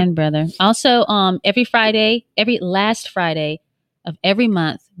fighters. Amen, right? Brother. Also, every last Friday of every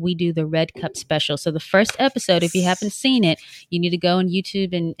month, we do the Red Cup special. So the first episode, if you haven't seen it, you need to go on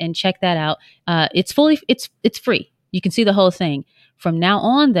YouTube and check that out. It's free. You can see the whole thing. From now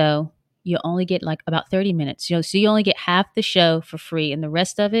on, though, you only get like about 30 minutes. So you only get half the show for free, and the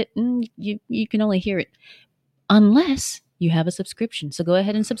rest of it, you can only hear it unless you have a subscription. So go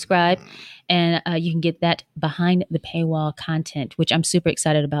ahead and subscribe, and you can get that behind the paywall content, which I'm super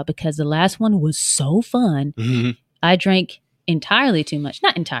excited about because the last one was so fun. Mm-hmm. I drank entirely too much.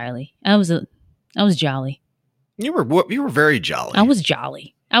 Not entirely. I was jolly. You were very jolly. I was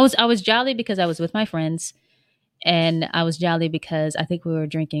jolly. I was jolly because I was with my friends, and I was jolly because I think we were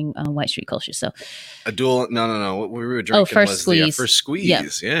drinking White Street Culture. So Abdul, no. What we were drinking First was Squeeze. The First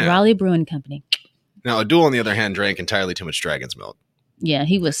Squeeze. Yeah. Raleigh Brewing Company. Now, Abdul, on the other hand, drank entirely too much dragon's milk. Yeah,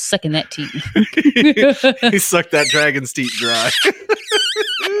 he was sucking that teat. He sucked that dragon's teat dry.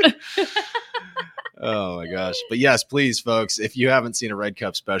 Oh my gosh. But yes, please, folks, if you haven't seen a Red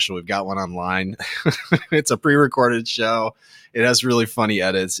Cup special, we've got one online. It's a pre-recorded show. It has really funny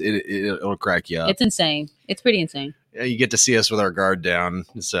edits. It'll crack you up. It's insane. It's pretty insane. Yeah, you get to see us with our guard down.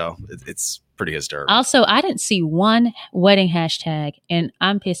 So it's pretty hysterical. Also, I didn't see one wedding hashtag, and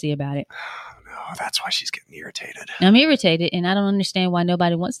I'm pissy about it. No. Oh, that's why she's getting irritated. I'm irritated, and I don't understand why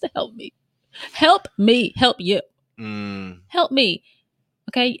nobody wants to help me. Help me. Help you. Help me.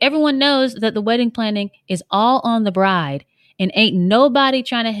 Okay? Everyone knows that the wedding planning is all on the bride, and ain't nobody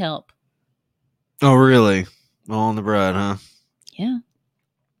trying to help. Oh, really? All on the bride, huh? Yeah.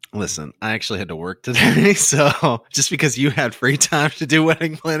 Listen, I actually had to work today, so just because you had free time to do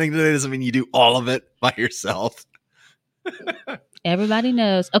wedding planning today doesn't mean you do all of it by yourself. Everybody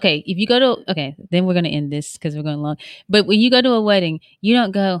knows. Okay, if you go to, okay, then we're going to end this because we're going long. But when you go to a wedding, you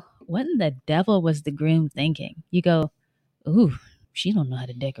don't go, what in the devil was the groom thinking? You go, ooh, she don't know how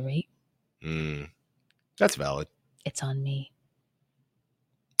to decorate. That's valid. It's on me.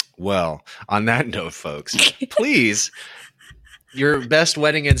 Well, on that note, folks, please, your best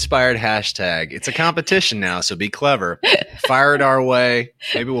wedding inspired hashtag. It's a competition now, so be clever. Fire it our way.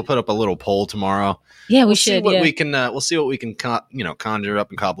 Maybe we'll put up a little poll tomorrow. Yeah, we'll should. See what we can. We'll see what we can, conjure up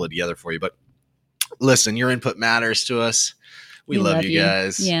and cobble it together for you. But listen, your input matters to us. We love you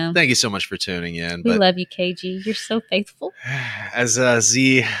guys. Yeah. Thank you so much for tuning in. We love you, KG. You're so faithful. As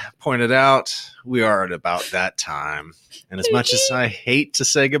Z pointed out, we are at about that time. And as much as I hate to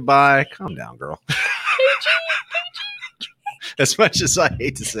say goodbye, calm down, girl. As much as I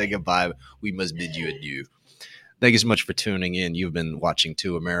hate to say goodbye, we must bid you adieu. Thank you so much for tuning in. You've been watching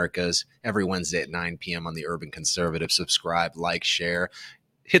Two Americas every Wednesday at 9 p.m. on the Urban Conservative. Subscribe, like, share,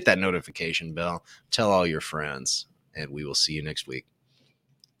 hit that notification bell, tell all your friends, and we will see you next week.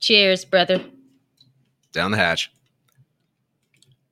 Cheers, brother. Down the hatch.